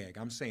to brag.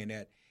 I'm saying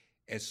that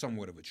as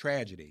somewhat of a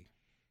tragedy,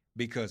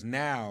 because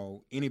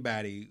now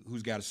anybody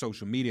who's got a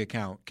social media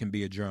account can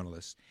be a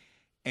journalist.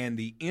 And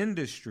the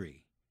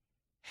industry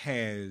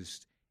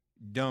has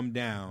dumbed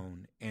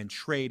down and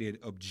traded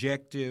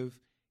objective,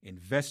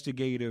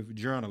 investigative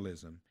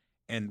journalism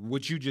and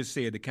what you just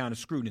said, the kind of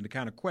scrutiny, the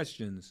kind of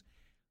questions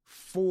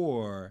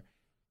for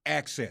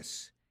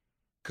access,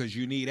 because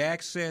you need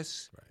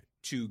access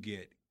to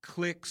get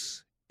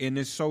clicks in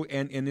this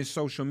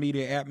social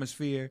media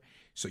atmosphere.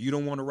 So you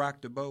don't want to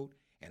rock the boat.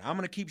 and I'm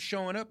going to keep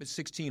showing up at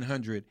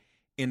 1600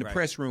 in the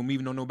press room,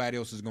 even though nobody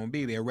else is going to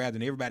be there, rather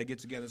than everybody get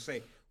together and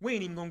say, we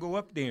ain't even going to go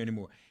up there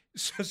anymore.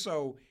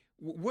 So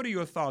what are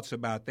your thoughts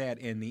about that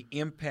and the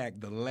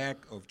impact, the lack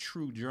of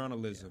true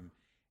journalism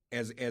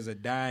as a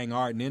dying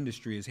art and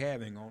industry is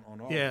having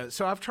on all? Yeah,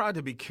 so I've tried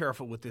to be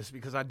careful with this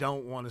because I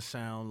don't want to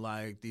sound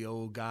like the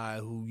old guy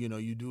who,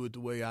 you do it the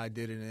way I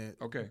did it.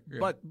 Okay.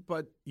 Yeah.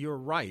 But you're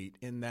right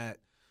in that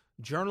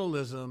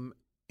journalism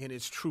in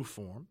its true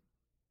form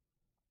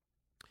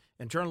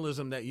and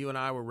journalism that you and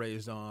I were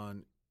raised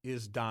on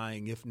is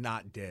dying, if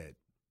not dead.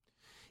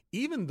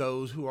 Even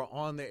those who are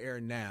on the air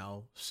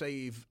now,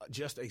 save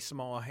just a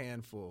small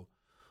handful,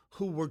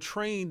 who were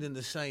trained in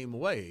the same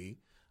way,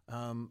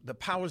 the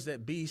powers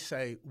that be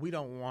say, we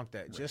don't want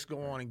that. Just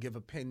go on and give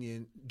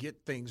opinion,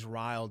 get things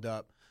riled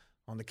up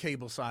on the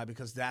cable side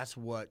because that's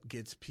what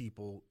gets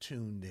people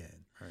tuned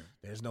in. Right.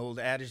 There's an old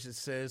adage that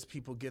says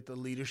people get the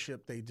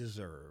leadership they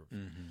deserve.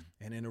 Mm-hmm.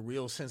 And in a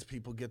real sense,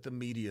 people get the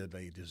media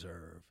they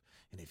deserve.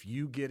 And if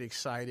you get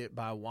excited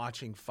by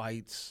watching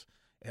fights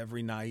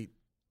every night,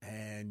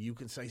 and you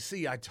can say,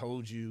 see, I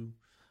told you,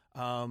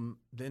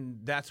 then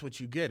that's what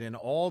you get. And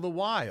all the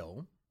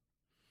while,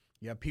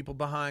 you have people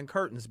behind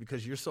curtains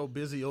because you're so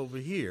busy over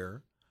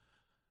here.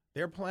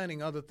 They're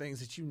planning other things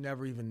that you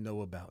never even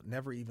know about,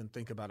 never even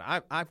think about.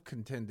 I've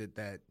contended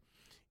that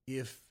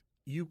if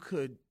you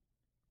could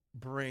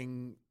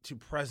bring to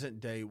present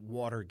day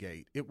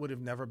Watergate, it would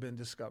have never been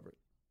discovered.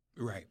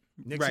 Right.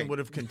 Nixon would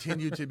have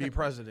continued to be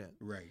president.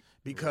 Right.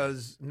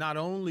 Because not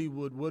only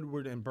would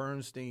Woodward and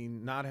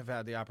Bernstein not have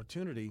had the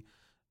opportunity,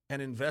 an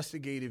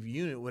investigative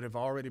unit would have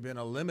already been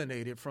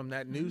eliminated from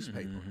that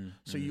newspaper. Mm-hmm.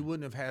 So you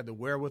wouldn't have had the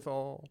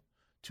wherewithal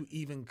to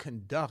even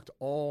conduct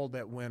all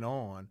that went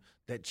on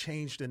that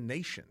changed a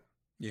nation.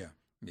 Yeah,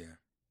 yeah.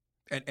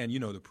 And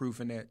the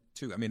proof in that,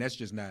 too. I mean, that's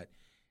just not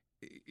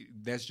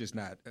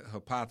a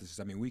hypothesis.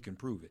 I mean, we can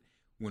prove it.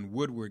 When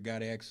Woodward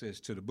got access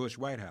to the Bush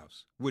White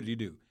House, what did he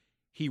do?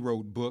 He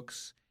wrote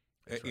books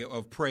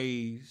of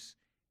praise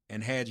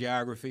and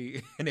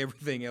hagiography and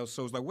everything else.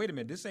 So it's like, wait a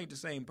minute, this ain't the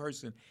same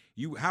person.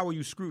 How are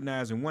you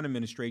scrutinizing one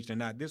administration and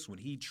not this one?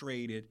 He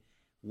traded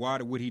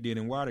what he did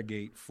in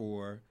Watergate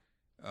for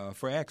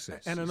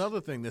access. And another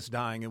thing that's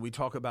dying, and we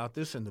talk about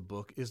this in the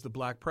book, is the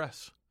black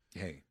press.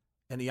 Hey.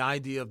 And the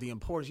idea of the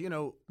importance.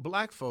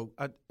 Black folk,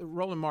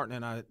 Roland Martin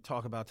and I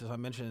talk about this, I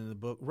mentioned in the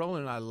book.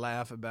 Roland and I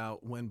laugh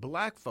about when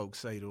black folks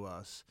say to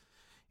us,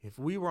 if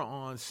we were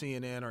on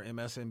CNN or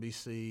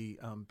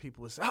MSNBC,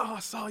 people would say, "Oh, I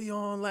saw you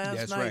on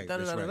last night."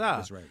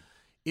 That's right.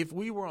 If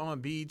we were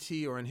on BET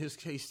or in his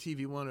case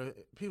TV One,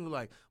 people were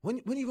like, "When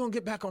are you gonna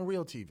get back on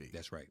real TV?"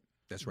 That's right.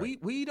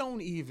 We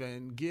don't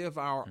even give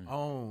our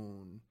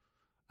own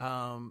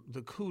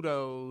the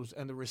kudos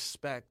and the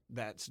respect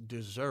that's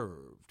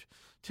deserved.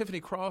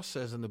 Tiffany Cross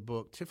says in the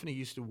book. Tiffany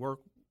used to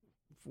work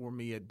for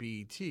me at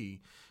BET.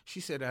 She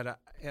said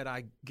that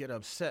I get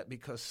upset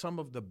because some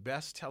of the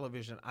best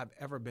television I've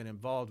ever been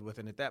involved with,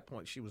 and at that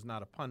point she was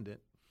not a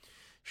pundit,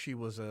 she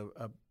was an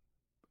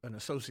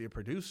associate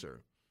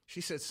producer.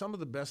 She said some of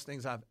the best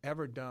things I've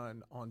ever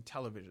done on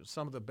television,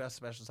 some of the best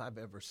specials I've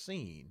ever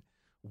seen,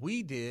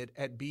 we did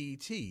at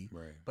BET,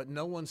 right. But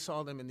no one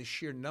saw them in the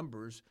sheer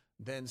numbers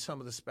than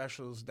some of the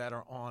specials that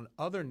are on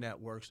other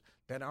networks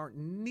that aren't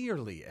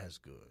nearly as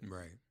good.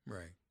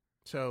 Right.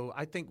 So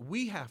I think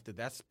we have to,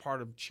 that's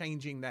part of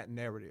changing that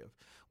narrative.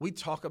 We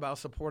talk about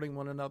supporting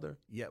one another,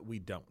 yet we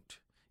don't.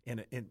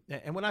 And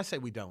when I say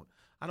we don't,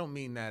 I don't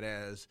mean that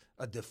as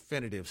a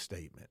definitive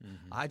statement.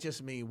 Mm-hmm. I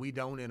just mean we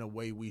don't in a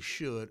way we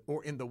should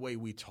or in the way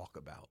we talk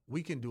about.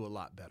 We can do a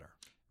lot better.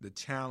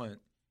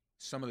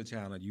 Some of the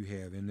talent you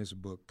have in this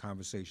book,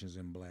 Conversations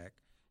in Black,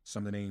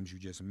 some of the names you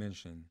just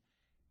mentioned,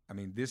 I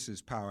mean, this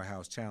is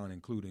powerhouse talent,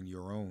 including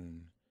your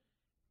own.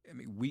 I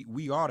mean,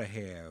 we ought to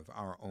have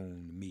our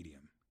own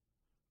medium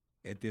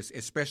at this,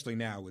 especially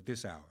now with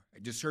this hour. I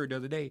just heard the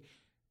other day,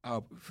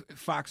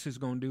 Fox is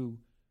going to do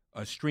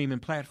a streaming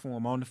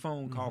platform on the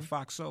phone called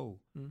Fox Soul.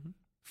 Mm-hmm.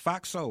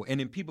 Fox Soul. And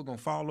then people are going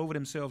to fall over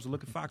themselves and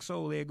look at Fox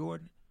Soul there,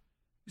 Gordon.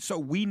 So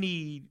we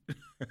need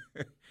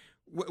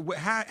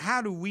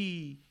how do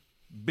we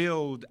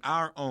build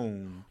our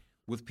own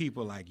with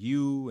people like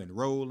you and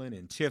Roland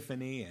and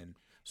Tiffany and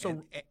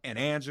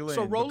Angela.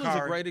 So and Roland's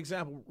Bakari. a great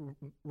example.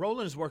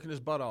 Roland is working his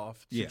butt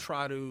off to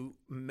try to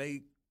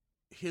make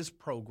his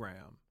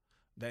program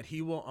that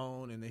he will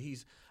own and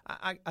that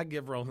I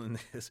give Roland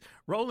this.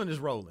 Roland is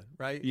Roland,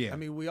 right? Yeah. I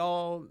mean, we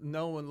all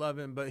know and love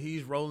him, but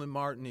he's Roland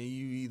Martin, and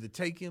you either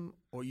take him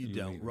or you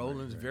don't.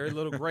 Roland's very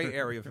little gray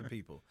area for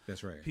people.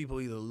 That's right.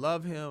 People either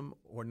love him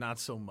or not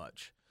so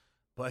much.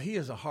 But he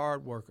is a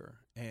hard worker,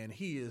 and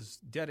he is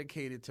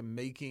dedicated to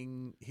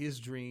making his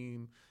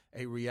dream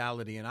a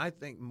reality. And I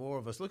think more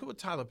of us, look at what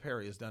Tyler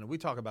Perry has done. And we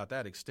talk about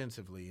that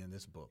extensively in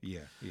this book. Yeah.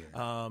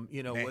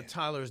 What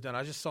Tyler has done.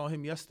 I just saw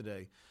him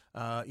yesterday.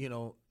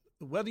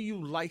 Whether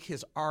you like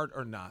his art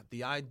or not,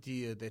 the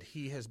idea that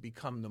he has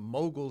become the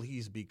mogul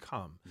he's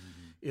become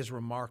is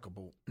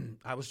remarkable.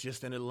 I was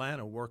just in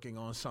Atlanta working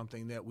on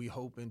something that we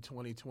hope in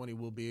 2020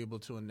 we'll be able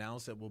to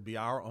announce that will be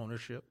our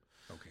ownership.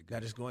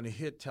 that is going to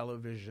hit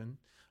television.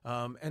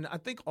 And I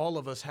think all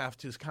of us have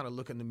to kind of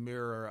look in the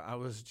mirror. I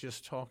was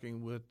just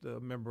talking with a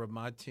member of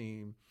my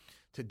team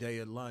today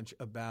at lunch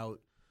about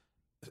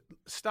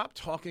stop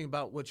talking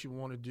about what you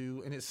want to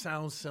do. And it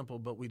sounds simple,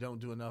 but we don't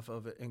do enough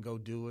of it, and go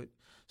do it.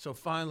 So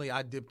finally,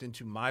 I dipped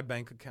into my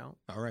bank account.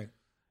 All right.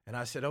 And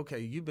I said, okay,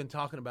 you've been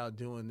talking about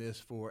doing this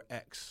for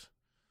X.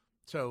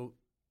 So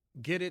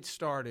get it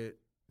started.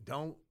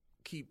 Don't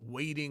keep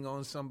waiting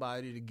on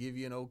somebody to give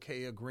you an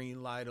okay, a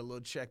green light, a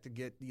little check to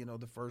get,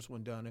 the first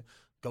one done.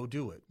 Go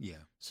do it. Yeah.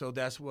 So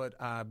that's what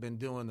I've been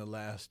doing the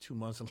last 2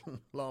 months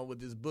along with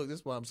this book.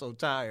 That's why I'm so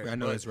tired. I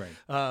know that's right.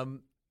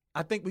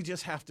 I think we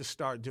just have to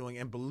start doing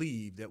and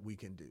believe that we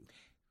can do.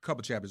 A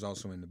couple chapters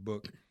also in the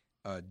book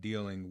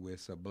dealing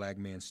with Black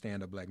men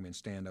stand up, Black men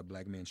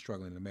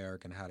struggling in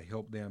America and how to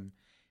help them.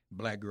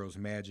 Black Girls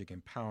Magic,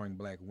 empowering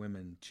Black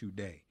women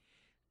today.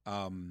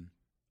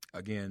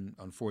 Again,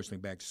 unfortunately,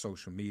 back to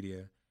social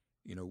media,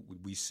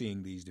 we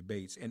seeing these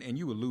debates. And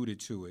you alluded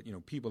to it,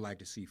 people like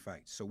to see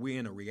fights. So we're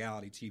in a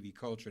reality TV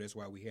culture. That's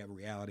why we have a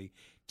reality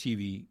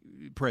TV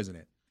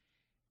president.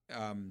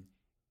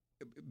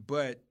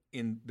 But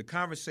in the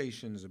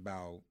conversations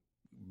about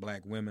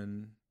Black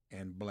women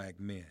and Black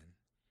men,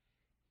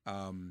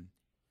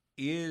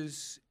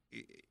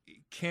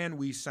 can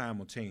we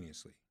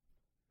simultaneously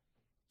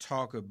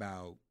talk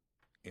about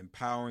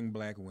empowering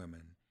Black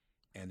women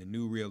and the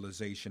new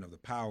realization of the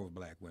power of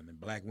Black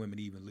women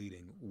even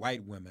leading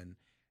white women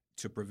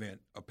to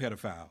prevent a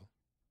pedophile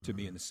to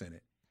be in the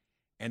Senate,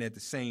 and at the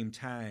same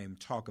time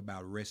talk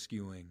about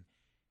rescuing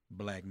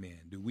Black men?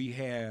 Do we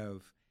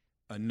have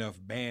enough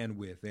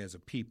bandwidth as a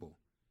people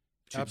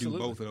to do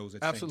both of those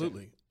at the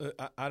same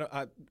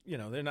time?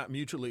 They're not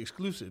mutually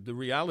exclusive. The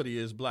reality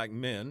is Black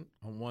men,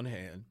 on one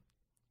hand,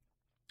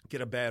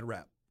 get a bad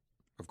rap.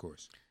 Of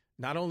course.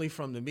 Not only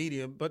from the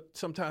media, but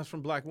sometimes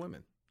from Black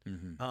women.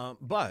 Mm-hmm.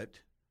 But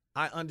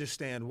I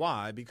understand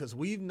why, because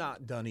we've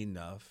not done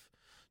enough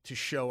to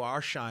show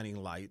our shining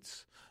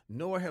lights,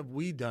 nor have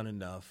we done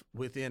enough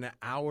within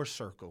our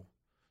circle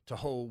to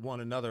hold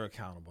one another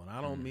accountable. And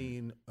I don't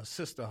mean a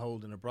sister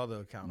holding a brother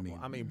accountable.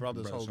 I mean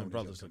brothers holding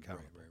brothers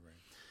accountable.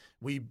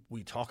 Right.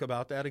 We talk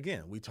about that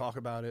again. We talk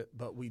about it,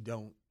 but we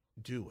don't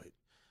do it.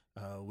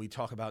 We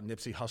talk about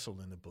Nipsey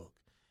Hussle in the book.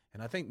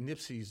 And I think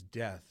Nipsey's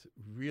death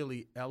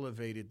really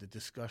elevated the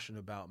discussion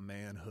about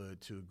manhood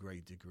to a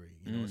great degree.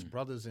 It's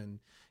brothers in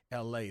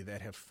L.A.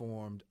 that have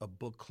formed a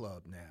book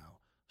club now,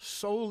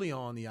 solely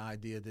on the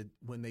idea that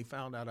when they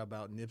found out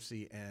about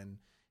Nipsey and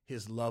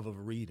his love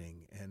of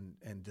reading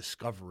and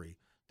discovery,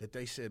 that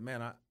they said,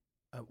 man,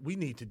 we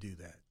need to do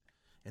that.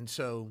 And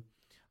so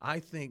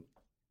I think,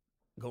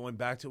 going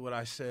back to what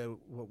I said,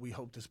 what we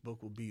hope this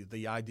book will be,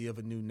 the idea of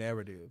a new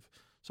narrative.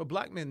 So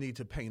Black men need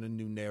to paint a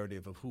new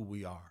narrative of who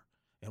we are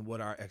and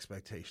what our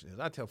expectation is.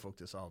 I tell folk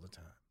this all the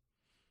time.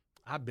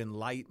 I've been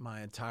light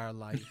my entire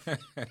life.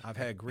 I've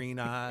had green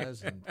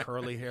eyes and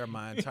curly hair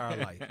my entire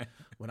life.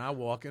 When I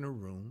walk in a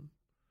room,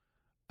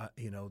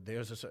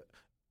 there's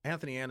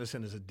Anthony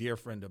Anderson is a dear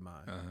friend of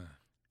mine,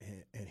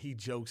 and he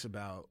jokes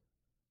about,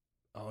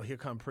 oh, here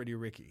come Pretty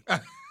Ricky.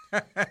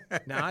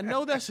 Now, I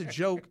know that's a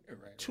joke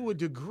to a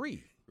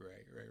degree.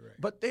 Right.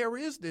 But there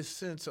is this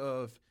sense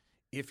of,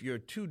 if you're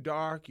too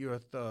dark, you're a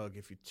thug.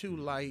 If you're too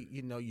light,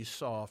 you're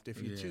soft.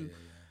 If you're too...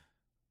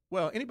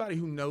 Well, anybody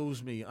who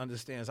knows me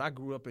understands I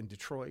grew up in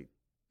Detroit.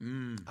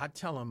 I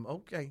tell them,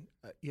 okay,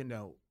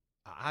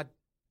 I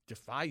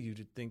defy you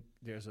to think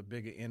there's a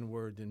bigger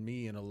N-word than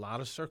me in a lot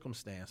of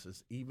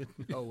circumstances, even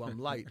though I'm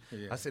light.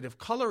 I said, if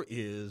color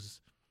is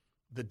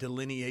the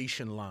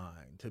delineation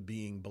line to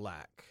being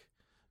Black,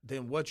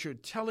 then what you're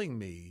telling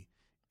me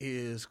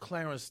is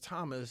Clarence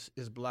Thomas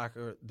is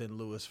blacker than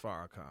Louis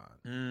Farrakhan.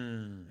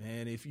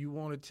 And if you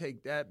want to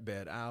take that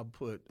bet, I'll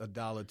put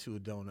 $1 to a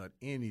donut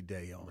any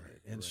day on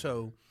it. And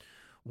so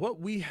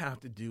what we have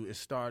to do is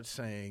start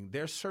saying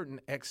there's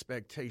certain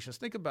expectations.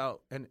 Think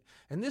about, and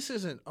this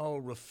isn't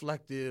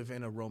reflective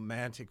in a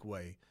romantic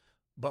way,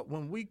 but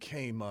when we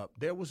came up,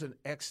 there was an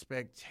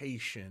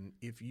expectation,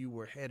 if you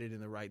were headed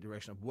in the right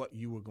direction, of what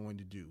you were going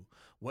to do,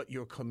 what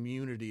your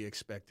community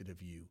expected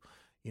of you.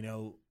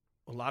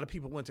 A lot of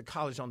people went to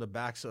college on the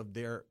backs of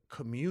their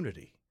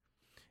community.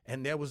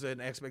 And there was an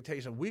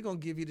expectation, we're going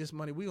to give you this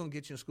money, we're going to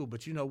get you in school.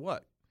 But you know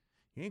what?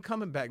 You ain't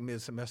coming back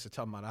mid-semester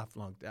talking about I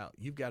flunked out.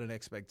 You've got an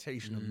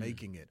expectation of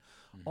making it.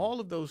 All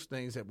of those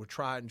things that were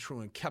tried and true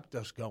and kept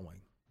us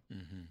going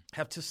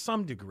have to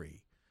some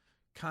degree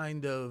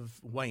kind of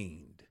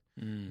waned.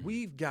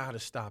 We've got to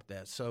stop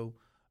that. So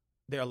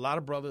there are a lot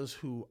of brothers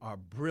who are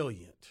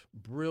brilliant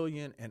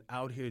and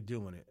out here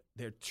doing it.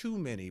 There are too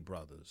many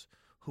brothers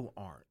who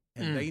aren't.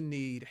 And they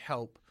need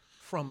help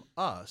from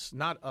us,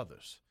 not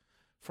others,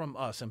 from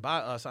us. And by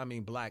us, I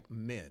mean Black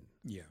men.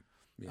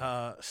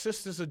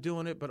 Sisters are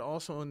doing it, but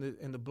also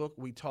in the book,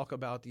 we talk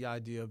about the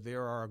idea of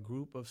there are a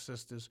group of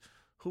sisters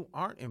who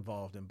aren't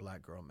involved in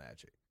Black Girl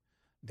Magic.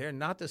 They're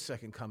not the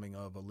second coming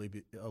of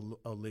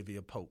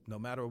Olivia Pope, no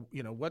matter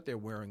what they're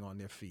wearing on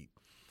their feet.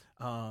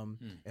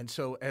 And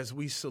so as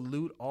we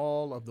salute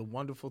all of the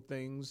wonderful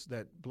things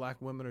that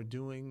Black women are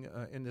doing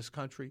in this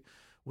country,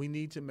 we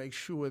need to make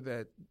sure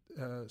that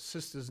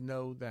sisters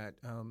know that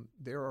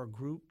there are a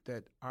group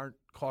that aren't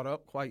caught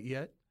up quite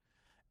yet,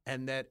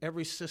 and that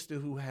every sister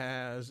who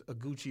has a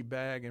Gucci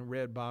bag and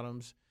red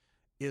bottoms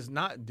is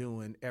not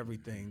doing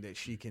everything that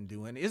she can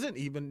do and isn't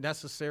even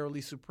necessarily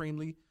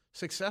supremely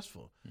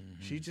successful.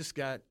 She just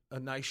got a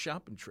nice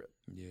shopping trip.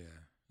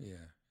 Yeah.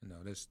 No,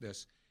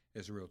 that's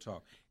real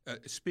talk.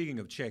 Speaking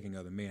of checking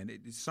other men,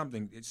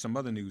 some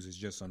other news has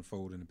just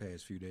unfolded in the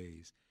past few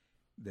days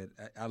that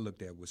I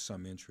looked at with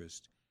some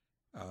interest.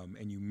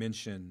 And you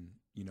mentioned,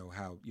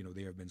 how,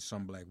 there have been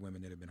some Black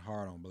women that have been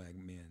hard on Black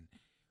men.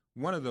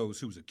 One of those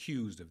who's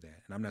accused of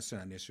that, and I'm not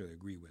saying I necessarily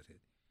agree with it,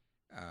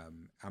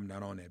 I'm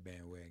not on that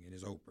bandwagon,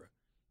 is Oprah.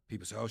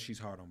 People say, oh, she's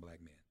hard on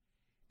Black men.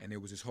 And there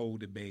was this whole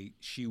debate.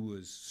 She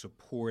was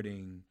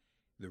supporting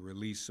the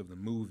release of the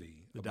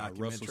movie about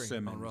Russell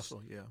Simmons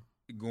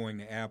going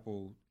to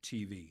Apple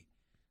TV.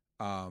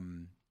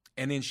 And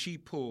then she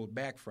pulled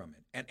back from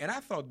it. And I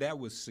thought that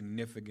was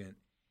significant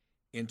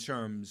in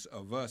terms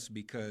of us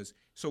because,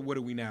 so what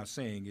are we now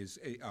saying?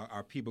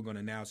 Are people going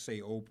to now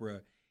say Oprah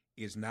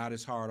is not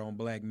as hard on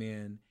Black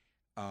men?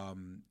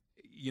 On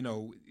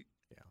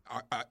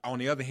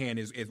the other hand,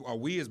 are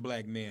we as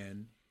Black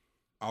men,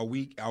 are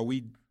we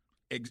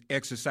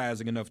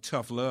exercising enough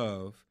tough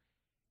love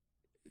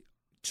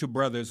to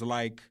brothers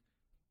like,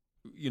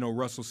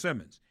 Russell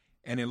Simmons?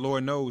 And then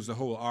Lord knows the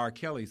whole R.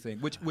 Kelly thing,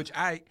 which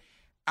I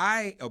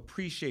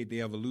appreciate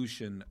the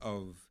evolution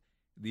of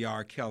the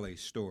R. Kelly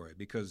story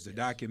because the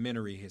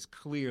documentary has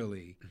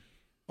clearly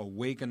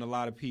awakened a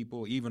lot of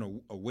people,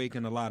 even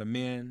awakened a lot of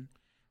men.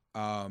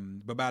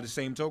 But by the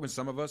same token,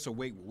 some of us are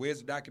where's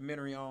the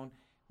documentary on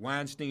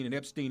Weinstein and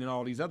Epstein and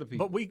all these other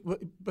people?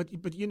 But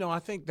I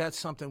think that's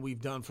something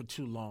we've done for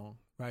too long,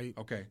 right?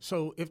 Okay.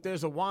 So if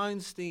there's a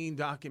Weinstein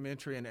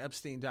documentary and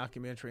Epstein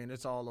documentary and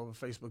it's all over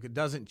Facebook, it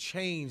doesn't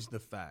change the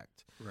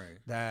fact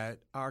that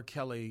R.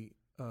 Kelly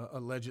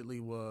allegedly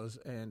was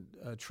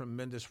a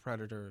tremendous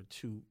predator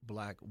to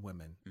Black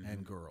women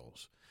and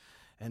girls.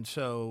 And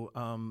so,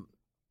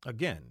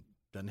 again,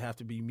 doesn't have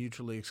to be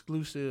mutually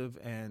exclusive,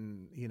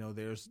 and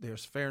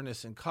there's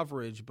fairness in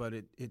coverage, but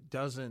it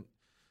doesn't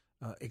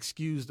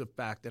excuse the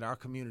fact that our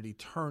community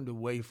turned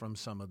away from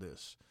some of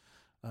this.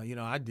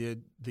 I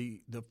did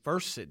the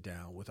first sit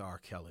down with R.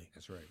 Kelly.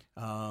 That's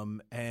right.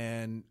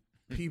 And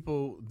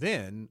people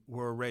then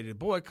were ready to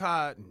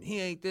boycott, and he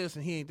ain't this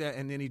and he ain't that,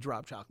 and then he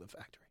dropped Chocolate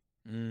Factory.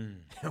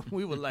 And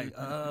we were like,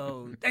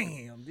 oh,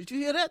 damn. Did you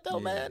hear that,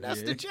 though, man?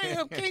 That's the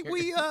jam. Can't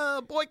we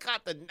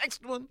boycott the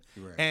next one?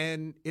 Right.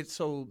 And it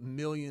sold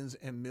millions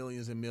and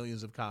millions and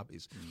millions of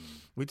copies.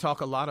 We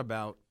talk a lot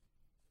about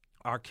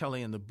R.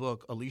 Kelly in the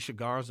book. Alicia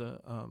Garza,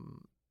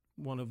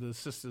 one of the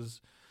sisters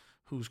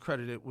who's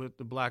credited with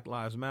the Black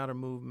Lives Matter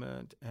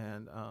movement,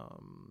 and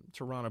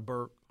Tarana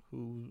Burke,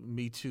 who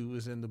Me Too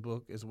is in the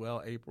book as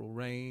well, April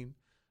Rain,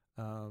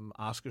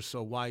 Oscar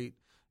So White.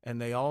 And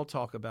they all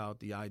talk about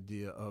the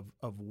idea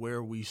of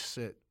where we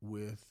sit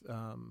with,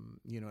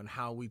 and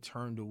how we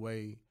turned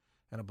away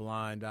and a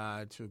blind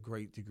eye to a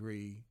great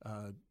degree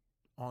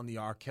on the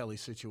R. Kelly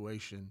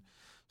situation.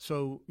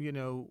 So,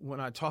 when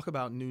I talk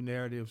about new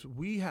narratives,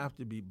 we have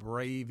to be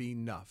brave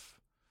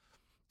enough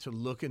to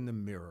look in the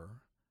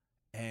mirror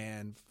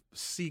and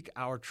seek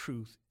our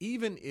truth,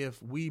 even if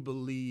we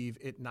believe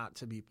it not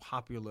to be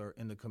popular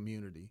in the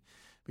community.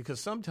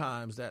 Because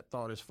sometimes that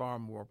thought is far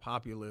more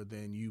popular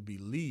than you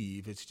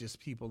believe. It's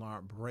just people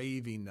aren't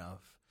brave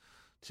enough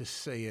to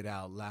say it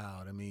out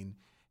loud. I mean,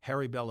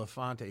 Harry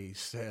Belafonte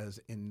says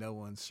in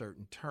no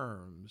uncertain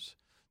terms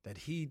that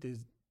he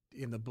did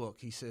in the book.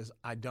 He says,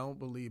 I don't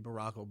believe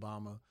Barack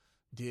Obama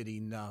did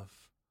enough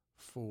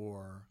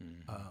for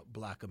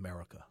Black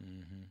America.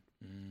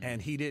 And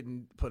he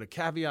didn't put a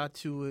caveat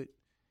to it.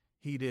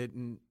 He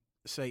didn't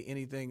say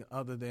anything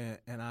other than,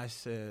 and I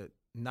said,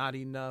 not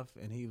enough,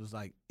 and he was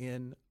like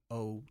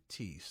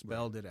N-O-T,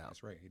 spelled it out.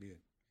 That's right, he did.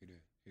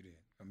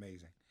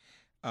 Amazing.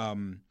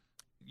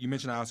 You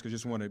mentioned Oscar.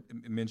 Just want to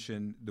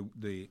mention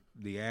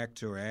the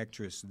actor or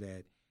actress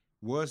that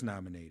was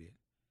nominated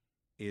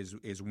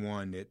is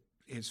one that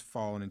has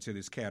fallen into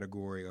this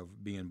category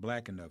of being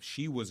Black enough.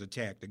 She was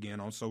attacked again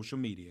on social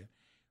media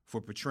for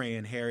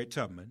portraying Harriet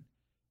Tubman,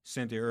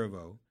 Cynthia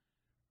Erivo,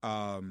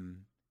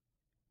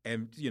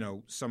 and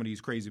some of these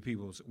crazy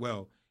people.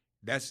 Well,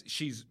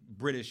 she's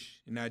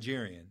British and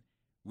Nigerian.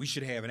 We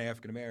should have an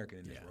African American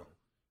in this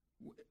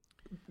role.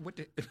 What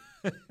the?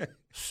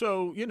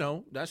 So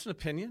that's an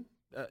opinion.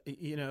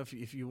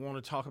 If you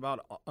want to talk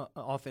about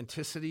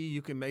authenticity,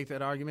 you can make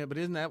that argument. But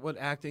isn't that what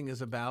acting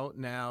is about?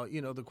 Now,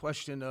 the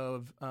question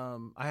of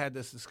I had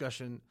this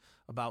discussion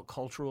about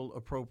cultural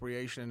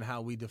appropriation and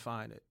how we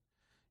define it.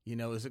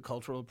 Is it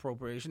cultural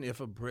appropriation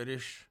if a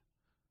British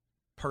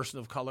person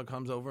of color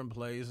comes over and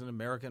plays an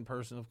American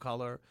person of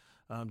color?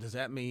 Does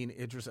that mean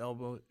Idris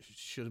Elba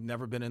should have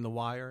never been in The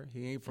Wire?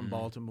 He ain't from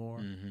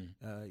Baltimore.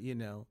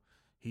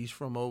 He's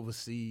from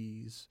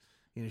overseas.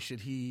 Should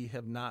he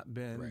have not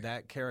been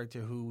that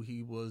character who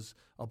he was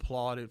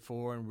applauded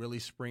for and really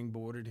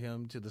springboarded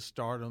him to the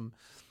stardom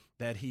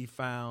that he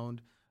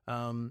found?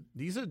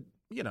 These are,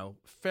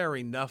 fair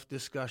enough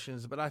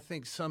discussions, but I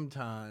think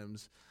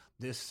sometimes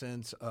this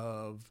sense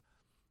of,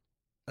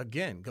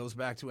 again, goes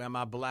back to, am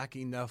I black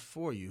enough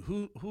for you?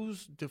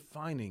 Who's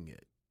defining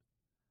it?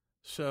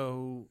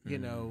 So,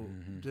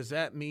 does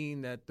that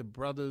mean that the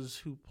brothers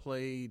who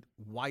played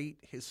white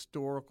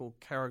historical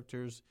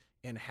characters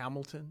in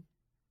Hamilton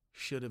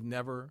should have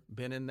never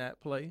been in that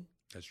play?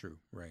 That's true.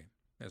 Right.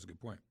 That's a good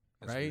point.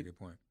 That's right? a really good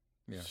point.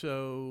 Yeah.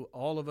 So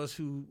all of us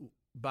who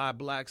buy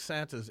black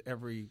Santas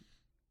every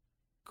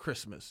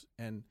Christmas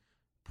and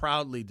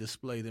proudly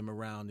display them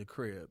around the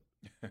crib,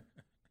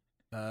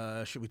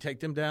 should we take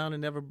them down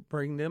and never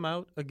bring them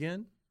out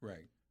again?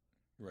 Right.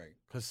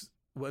 Because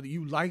whether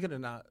you like it or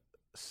not,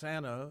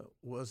 Santa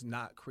was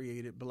not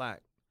created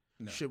black.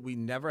 No. Should we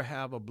never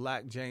have a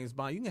black James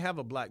Bond? You can have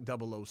a black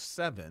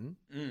 007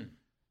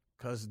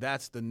 because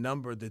that's the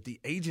number that the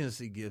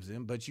agency gives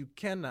him, but you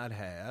cannot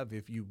have,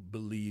 if you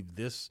believe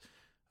this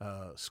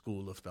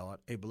school of thought,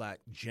 a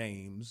black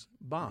James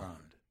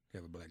Bond. You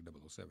have a black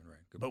 007, right?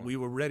 Good but point. We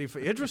were ready for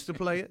Idris to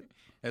play it.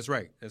 That's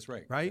right.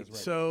 Right?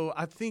 So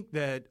I think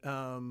that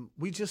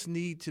we just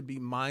need to be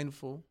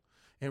mindful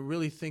and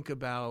really think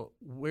about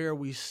where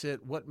we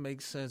sit, what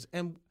makes sense,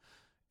 and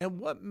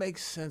what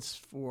makes sense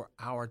for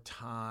our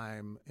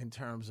time in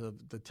terms of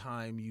the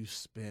time you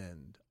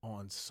spend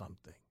on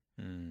something.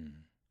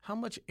 How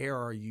much air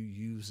are you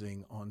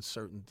using on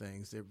certain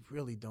things that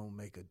really don't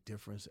make a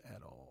difference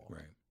at all?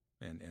 Right,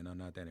 and are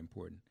not that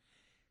important.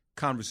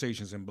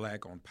 Conversations in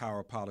Black on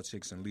power,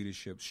 politics, and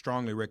leadership.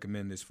 Strongly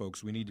recommend this,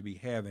 folks. We need to be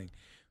having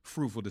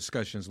fruitful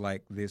discussions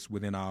like this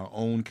within our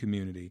own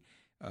community,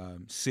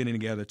 sitting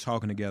together,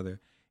 talking together,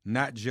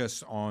 not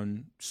just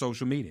on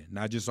social media,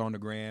 not just on the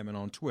gram and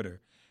on Twitter.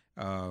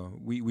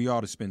 We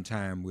ought to spend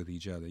time with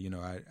each other.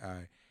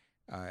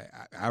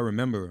 I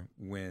remember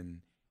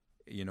when,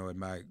 at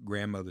my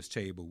grandmother's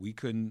table,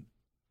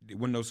 there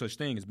wasn't no such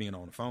thing as being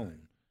on the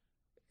phone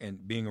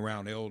and being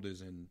around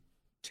elders and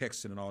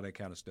texting and all that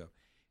kind of stuff.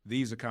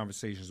 These are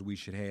conversations we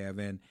should have,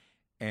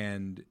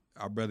 and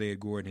our brother Ed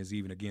Gordon has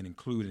even again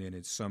included in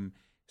it some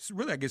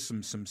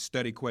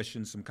study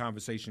questions, some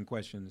conversation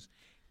questions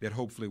that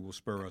hopefully will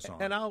spur us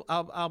on. And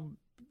I'll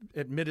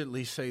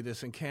admittedly say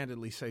this and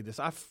candidly say this.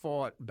 I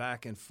fought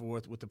back and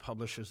forth with the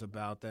publishers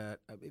about that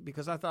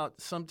because I thought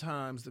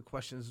sometimes the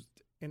questions,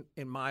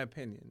 in my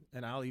opinion,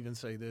 and I'll even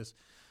say this,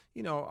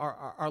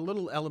 are a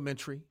little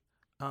elementary.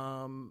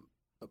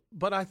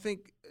 But I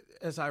think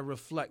as I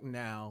reflect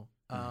now,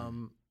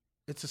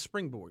 it's a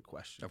springboard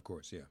question. Of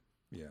course,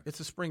 yeah. It's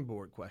a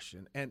springboard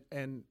question.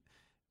 And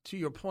to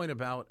your point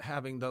about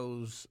having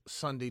those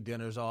Sunday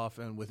dinners off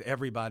and with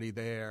everybody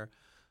there,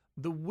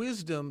 the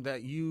wisdom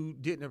that you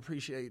didn't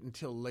appreciate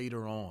until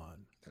later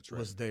on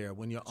was there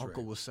when your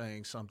uncle was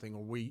saying something,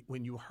 or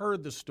when you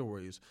heard the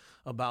stories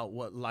about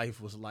what life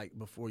was like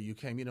before you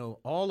came.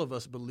 All of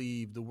us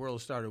believe the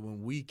world started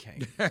when we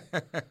came.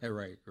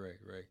 Right.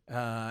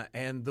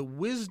 And the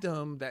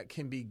wisdom that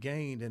can be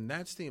gained, and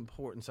that's the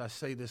importance, I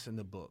say this in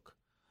the book,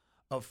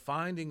 of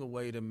finding a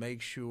way to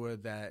make sure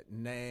that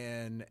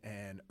NAN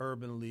and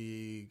Urban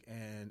League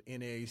and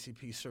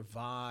NAACP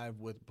survive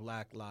with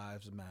Black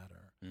Lives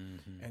Matter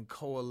and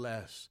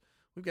coalesce.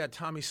 We've got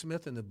Tommy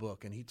Smith in the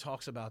book, and he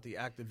talks about the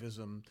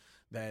activism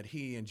that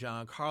he and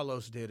John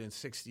Carlos did in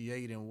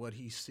 '68 and what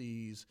he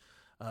sees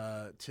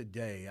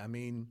today. I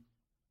mean,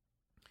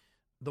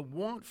 the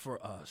want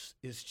for us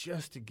is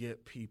just to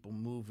get people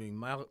moving.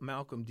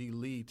 Malcolm D.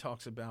 Lee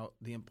talks about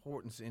the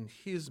importance in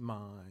his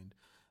mind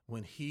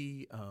when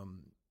he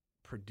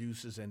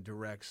produces and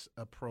directs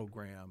a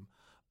program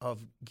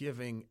of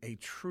giving a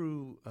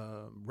true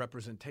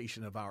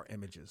representation of our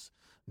images,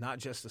 not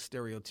just a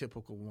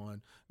stereotypical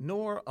one,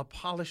 nor a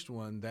polished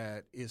one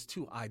that is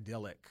too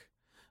idyllic,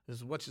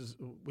 which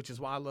is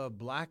why I love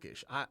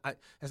Blackish. I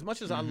as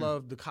much as I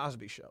love The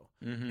Cosby Show,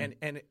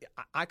 and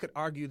I could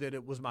argue that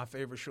it was my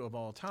favorite show of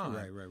all time.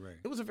 Right.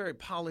 It was a very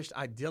polished,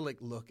 idyllic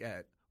look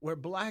at where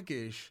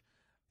Blackish,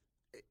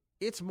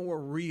 it's more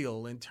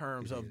real in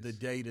terms of the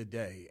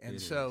day-to-day. And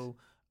so,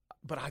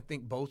 but I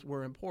think both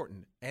were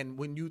important. And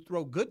when you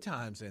throw Good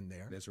Times in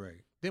there, that's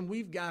right, then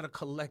we've got a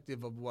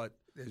collective of what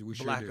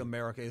Black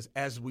America is,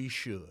 as we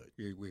should.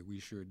 Yeah, we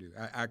sure do.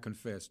 I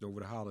confessed over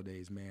the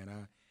holidays,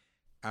 man,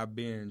 I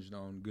binged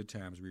on Good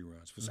Times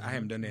reruns. I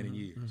haven't done that in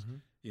years.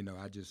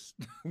 I just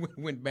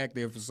went back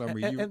there for some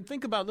reason. And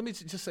think about, let me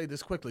just say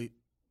this quickly.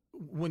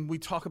 When we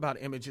talk about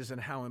images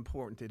and how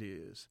important it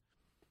is,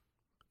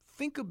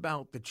 think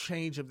about the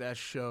change of that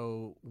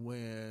show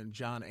when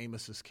John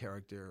Amos's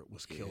character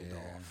was killed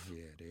off.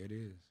 Yeah, there it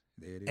is.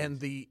 And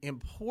the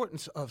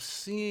importance of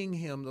seeing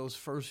him those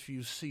first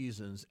few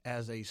seasons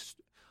as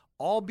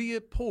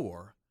albeit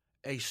poor,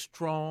 a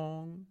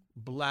strong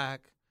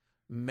Black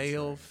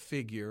male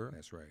figure.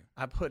 That's right.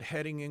 I put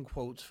heading in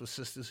quotes for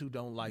sisters who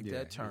don't like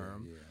that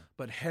term,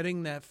 but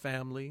heading that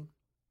family,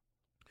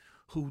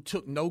 who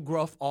took no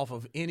gruff off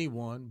of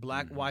anyone,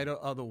 black, white,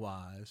 or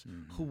otherwise,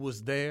 who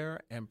was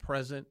there and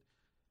present.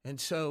 And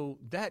so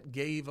that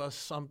gave us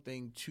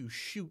something to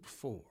shoot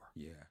for.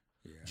 Yeah.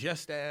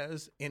 Just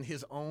as in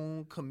his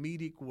own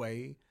comedic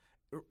way,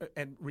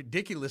 and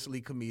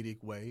ridiculously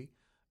comedic way,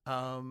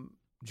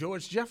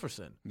 George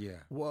Jefferson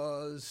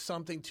was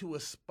something to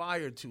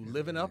aspire to,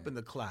 living up in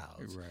the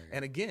clouds. Right.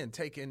 And again,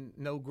 taking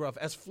no gruff.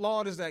 As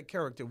flawed as that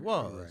character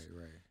was,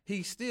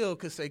 he still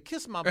could say,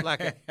 "Kiss my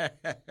black."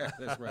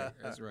 That's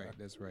right.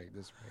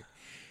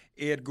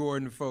 Ed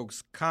Gordon,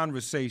 folks,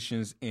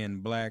 Conversations in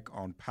Black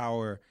on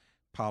Power,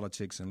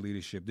 Politics, and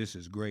Leadership. This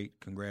is great.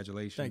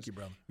 Congratulations. Thank you,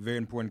 brother. Very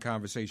important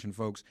conversation,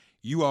 folks.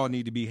 You all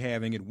need to be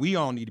having it. We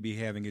all need to be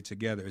having it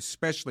together,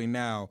 especially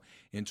now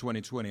in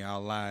 2020.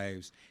 Our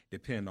lives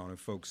depend on it,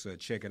 folks.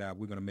 Check it out.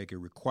 We're going to make a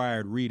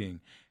required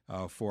reading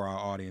for our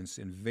audience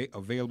and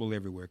available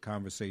everywhere.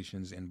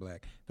 Conversations in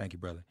Black. Thank you,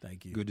 brother.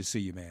 Thank you. Good to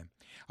see you, man.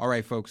 All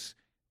right, folks.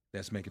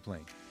 Let's make it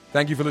plain.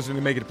 Thank you for listening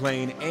to Make It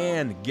Plain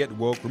and Get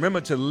Woke.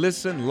 Remember to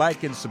listen,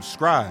 like, and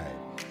subscribe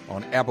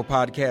on Apple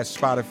Podcasts,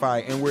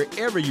 Spotify, and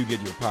wherever you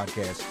get your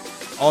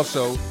podcasts.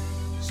 Also,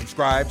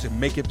 subscribe to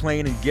Make It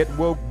Plain and Get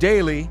Woke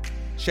daily.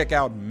 Check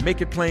out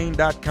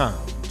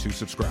makeitplain.com to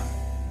subscribe.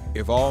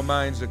 If all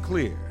minds are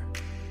clear,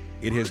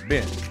 it has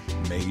been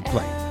made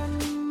plain.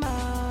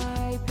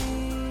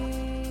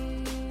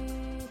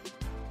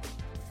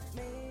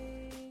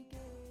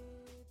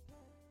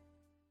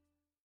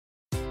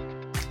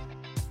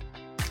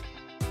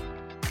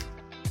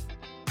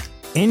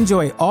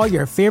 Enjoy all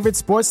your favorite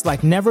sports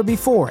like never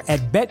before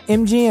at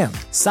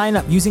BetMGM. Sign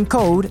up using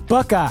code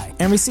Buckeye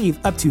and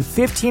receive up to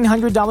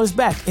 $1,500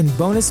 back in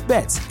bonus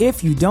bets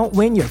if you don't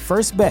win your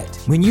first bet.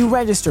 When you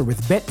register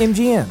with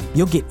BetMGM,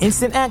 you'll get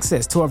instant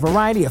access to a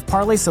variety of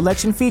parlay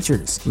selection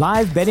features,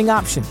 live betting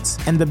options,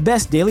 and the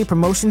best daily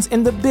promotions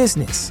in the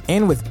business.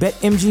 And with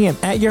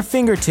BetMGM at your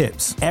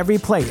fingertips, every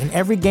play and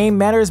every game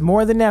matters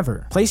more than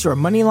ever. Place your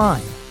money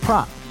line,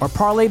 prop, or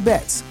parlay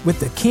bets with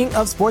the king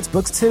of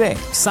sportsbooks today.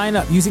 Sign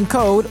up using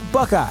code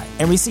Buckeye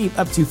and receive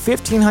up to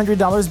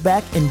 $1,500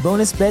 back in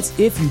bonus bets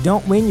if you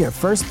don't win your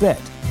first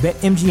bet.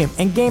 BetMGM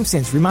and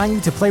GameSense remind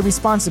you to play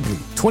responsibly.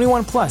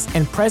 21 plus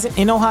and present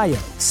in Ohio,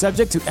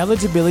 subject to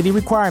eligibility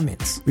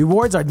requirements.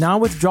 Rewards are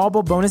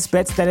non-withdrawable bonus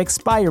bets that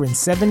expire in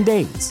 7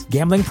 days.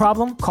 Gambling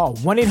problem? Call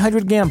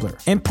 1-800-GAMBLER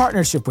in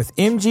partnership with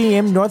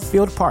MGM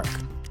Northfield Park.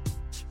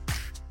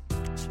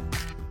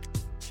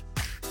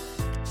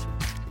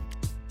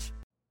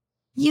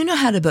 You know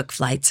how to book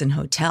flights and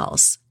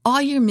hotels.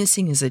 All you're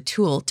missing is a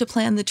tool to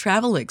plan the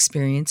travel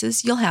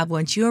experiences you'll have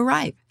once you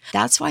arrive.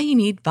 That's why you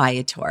need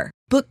Viator.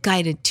 Book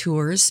guided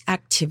tours,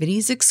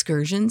 activities,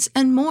 excursions,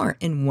 and more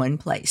in one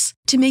place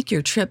to make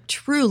your trip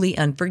truly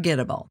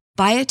unforgettable.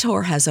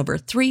 Viator has over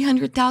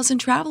 300,000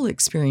 travel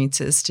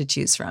experiences to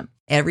choose from.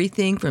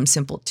 Everything from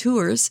simple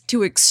tours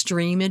to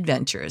extreme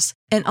adventures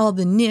and all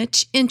the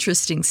niche,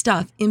 interesting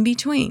stuff in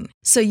between.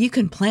 So you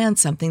can plan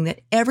something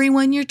that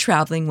everyone you're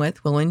traveling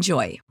with will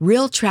enjoy.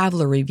 Real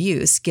traveler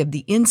reviews give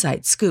the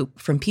inside scoop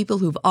from people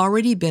who've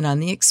already been on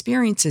the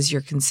experiences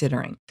you're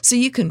considering. So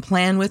you can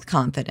plan with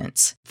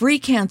confidence. Free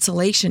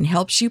cancellation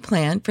helps you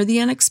plan for the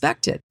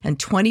unexpected. And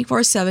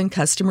 24/7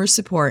 customer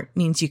support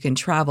means you can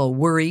travel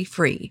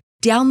worry-free.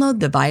 Download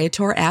the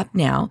Viator app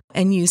now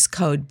and use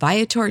code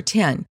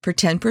Viator10 for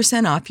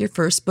 10% off your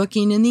first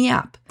booking in the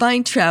app.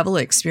 Find travel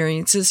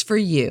experiences for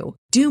you.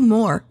 Do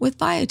more with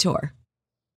Viator.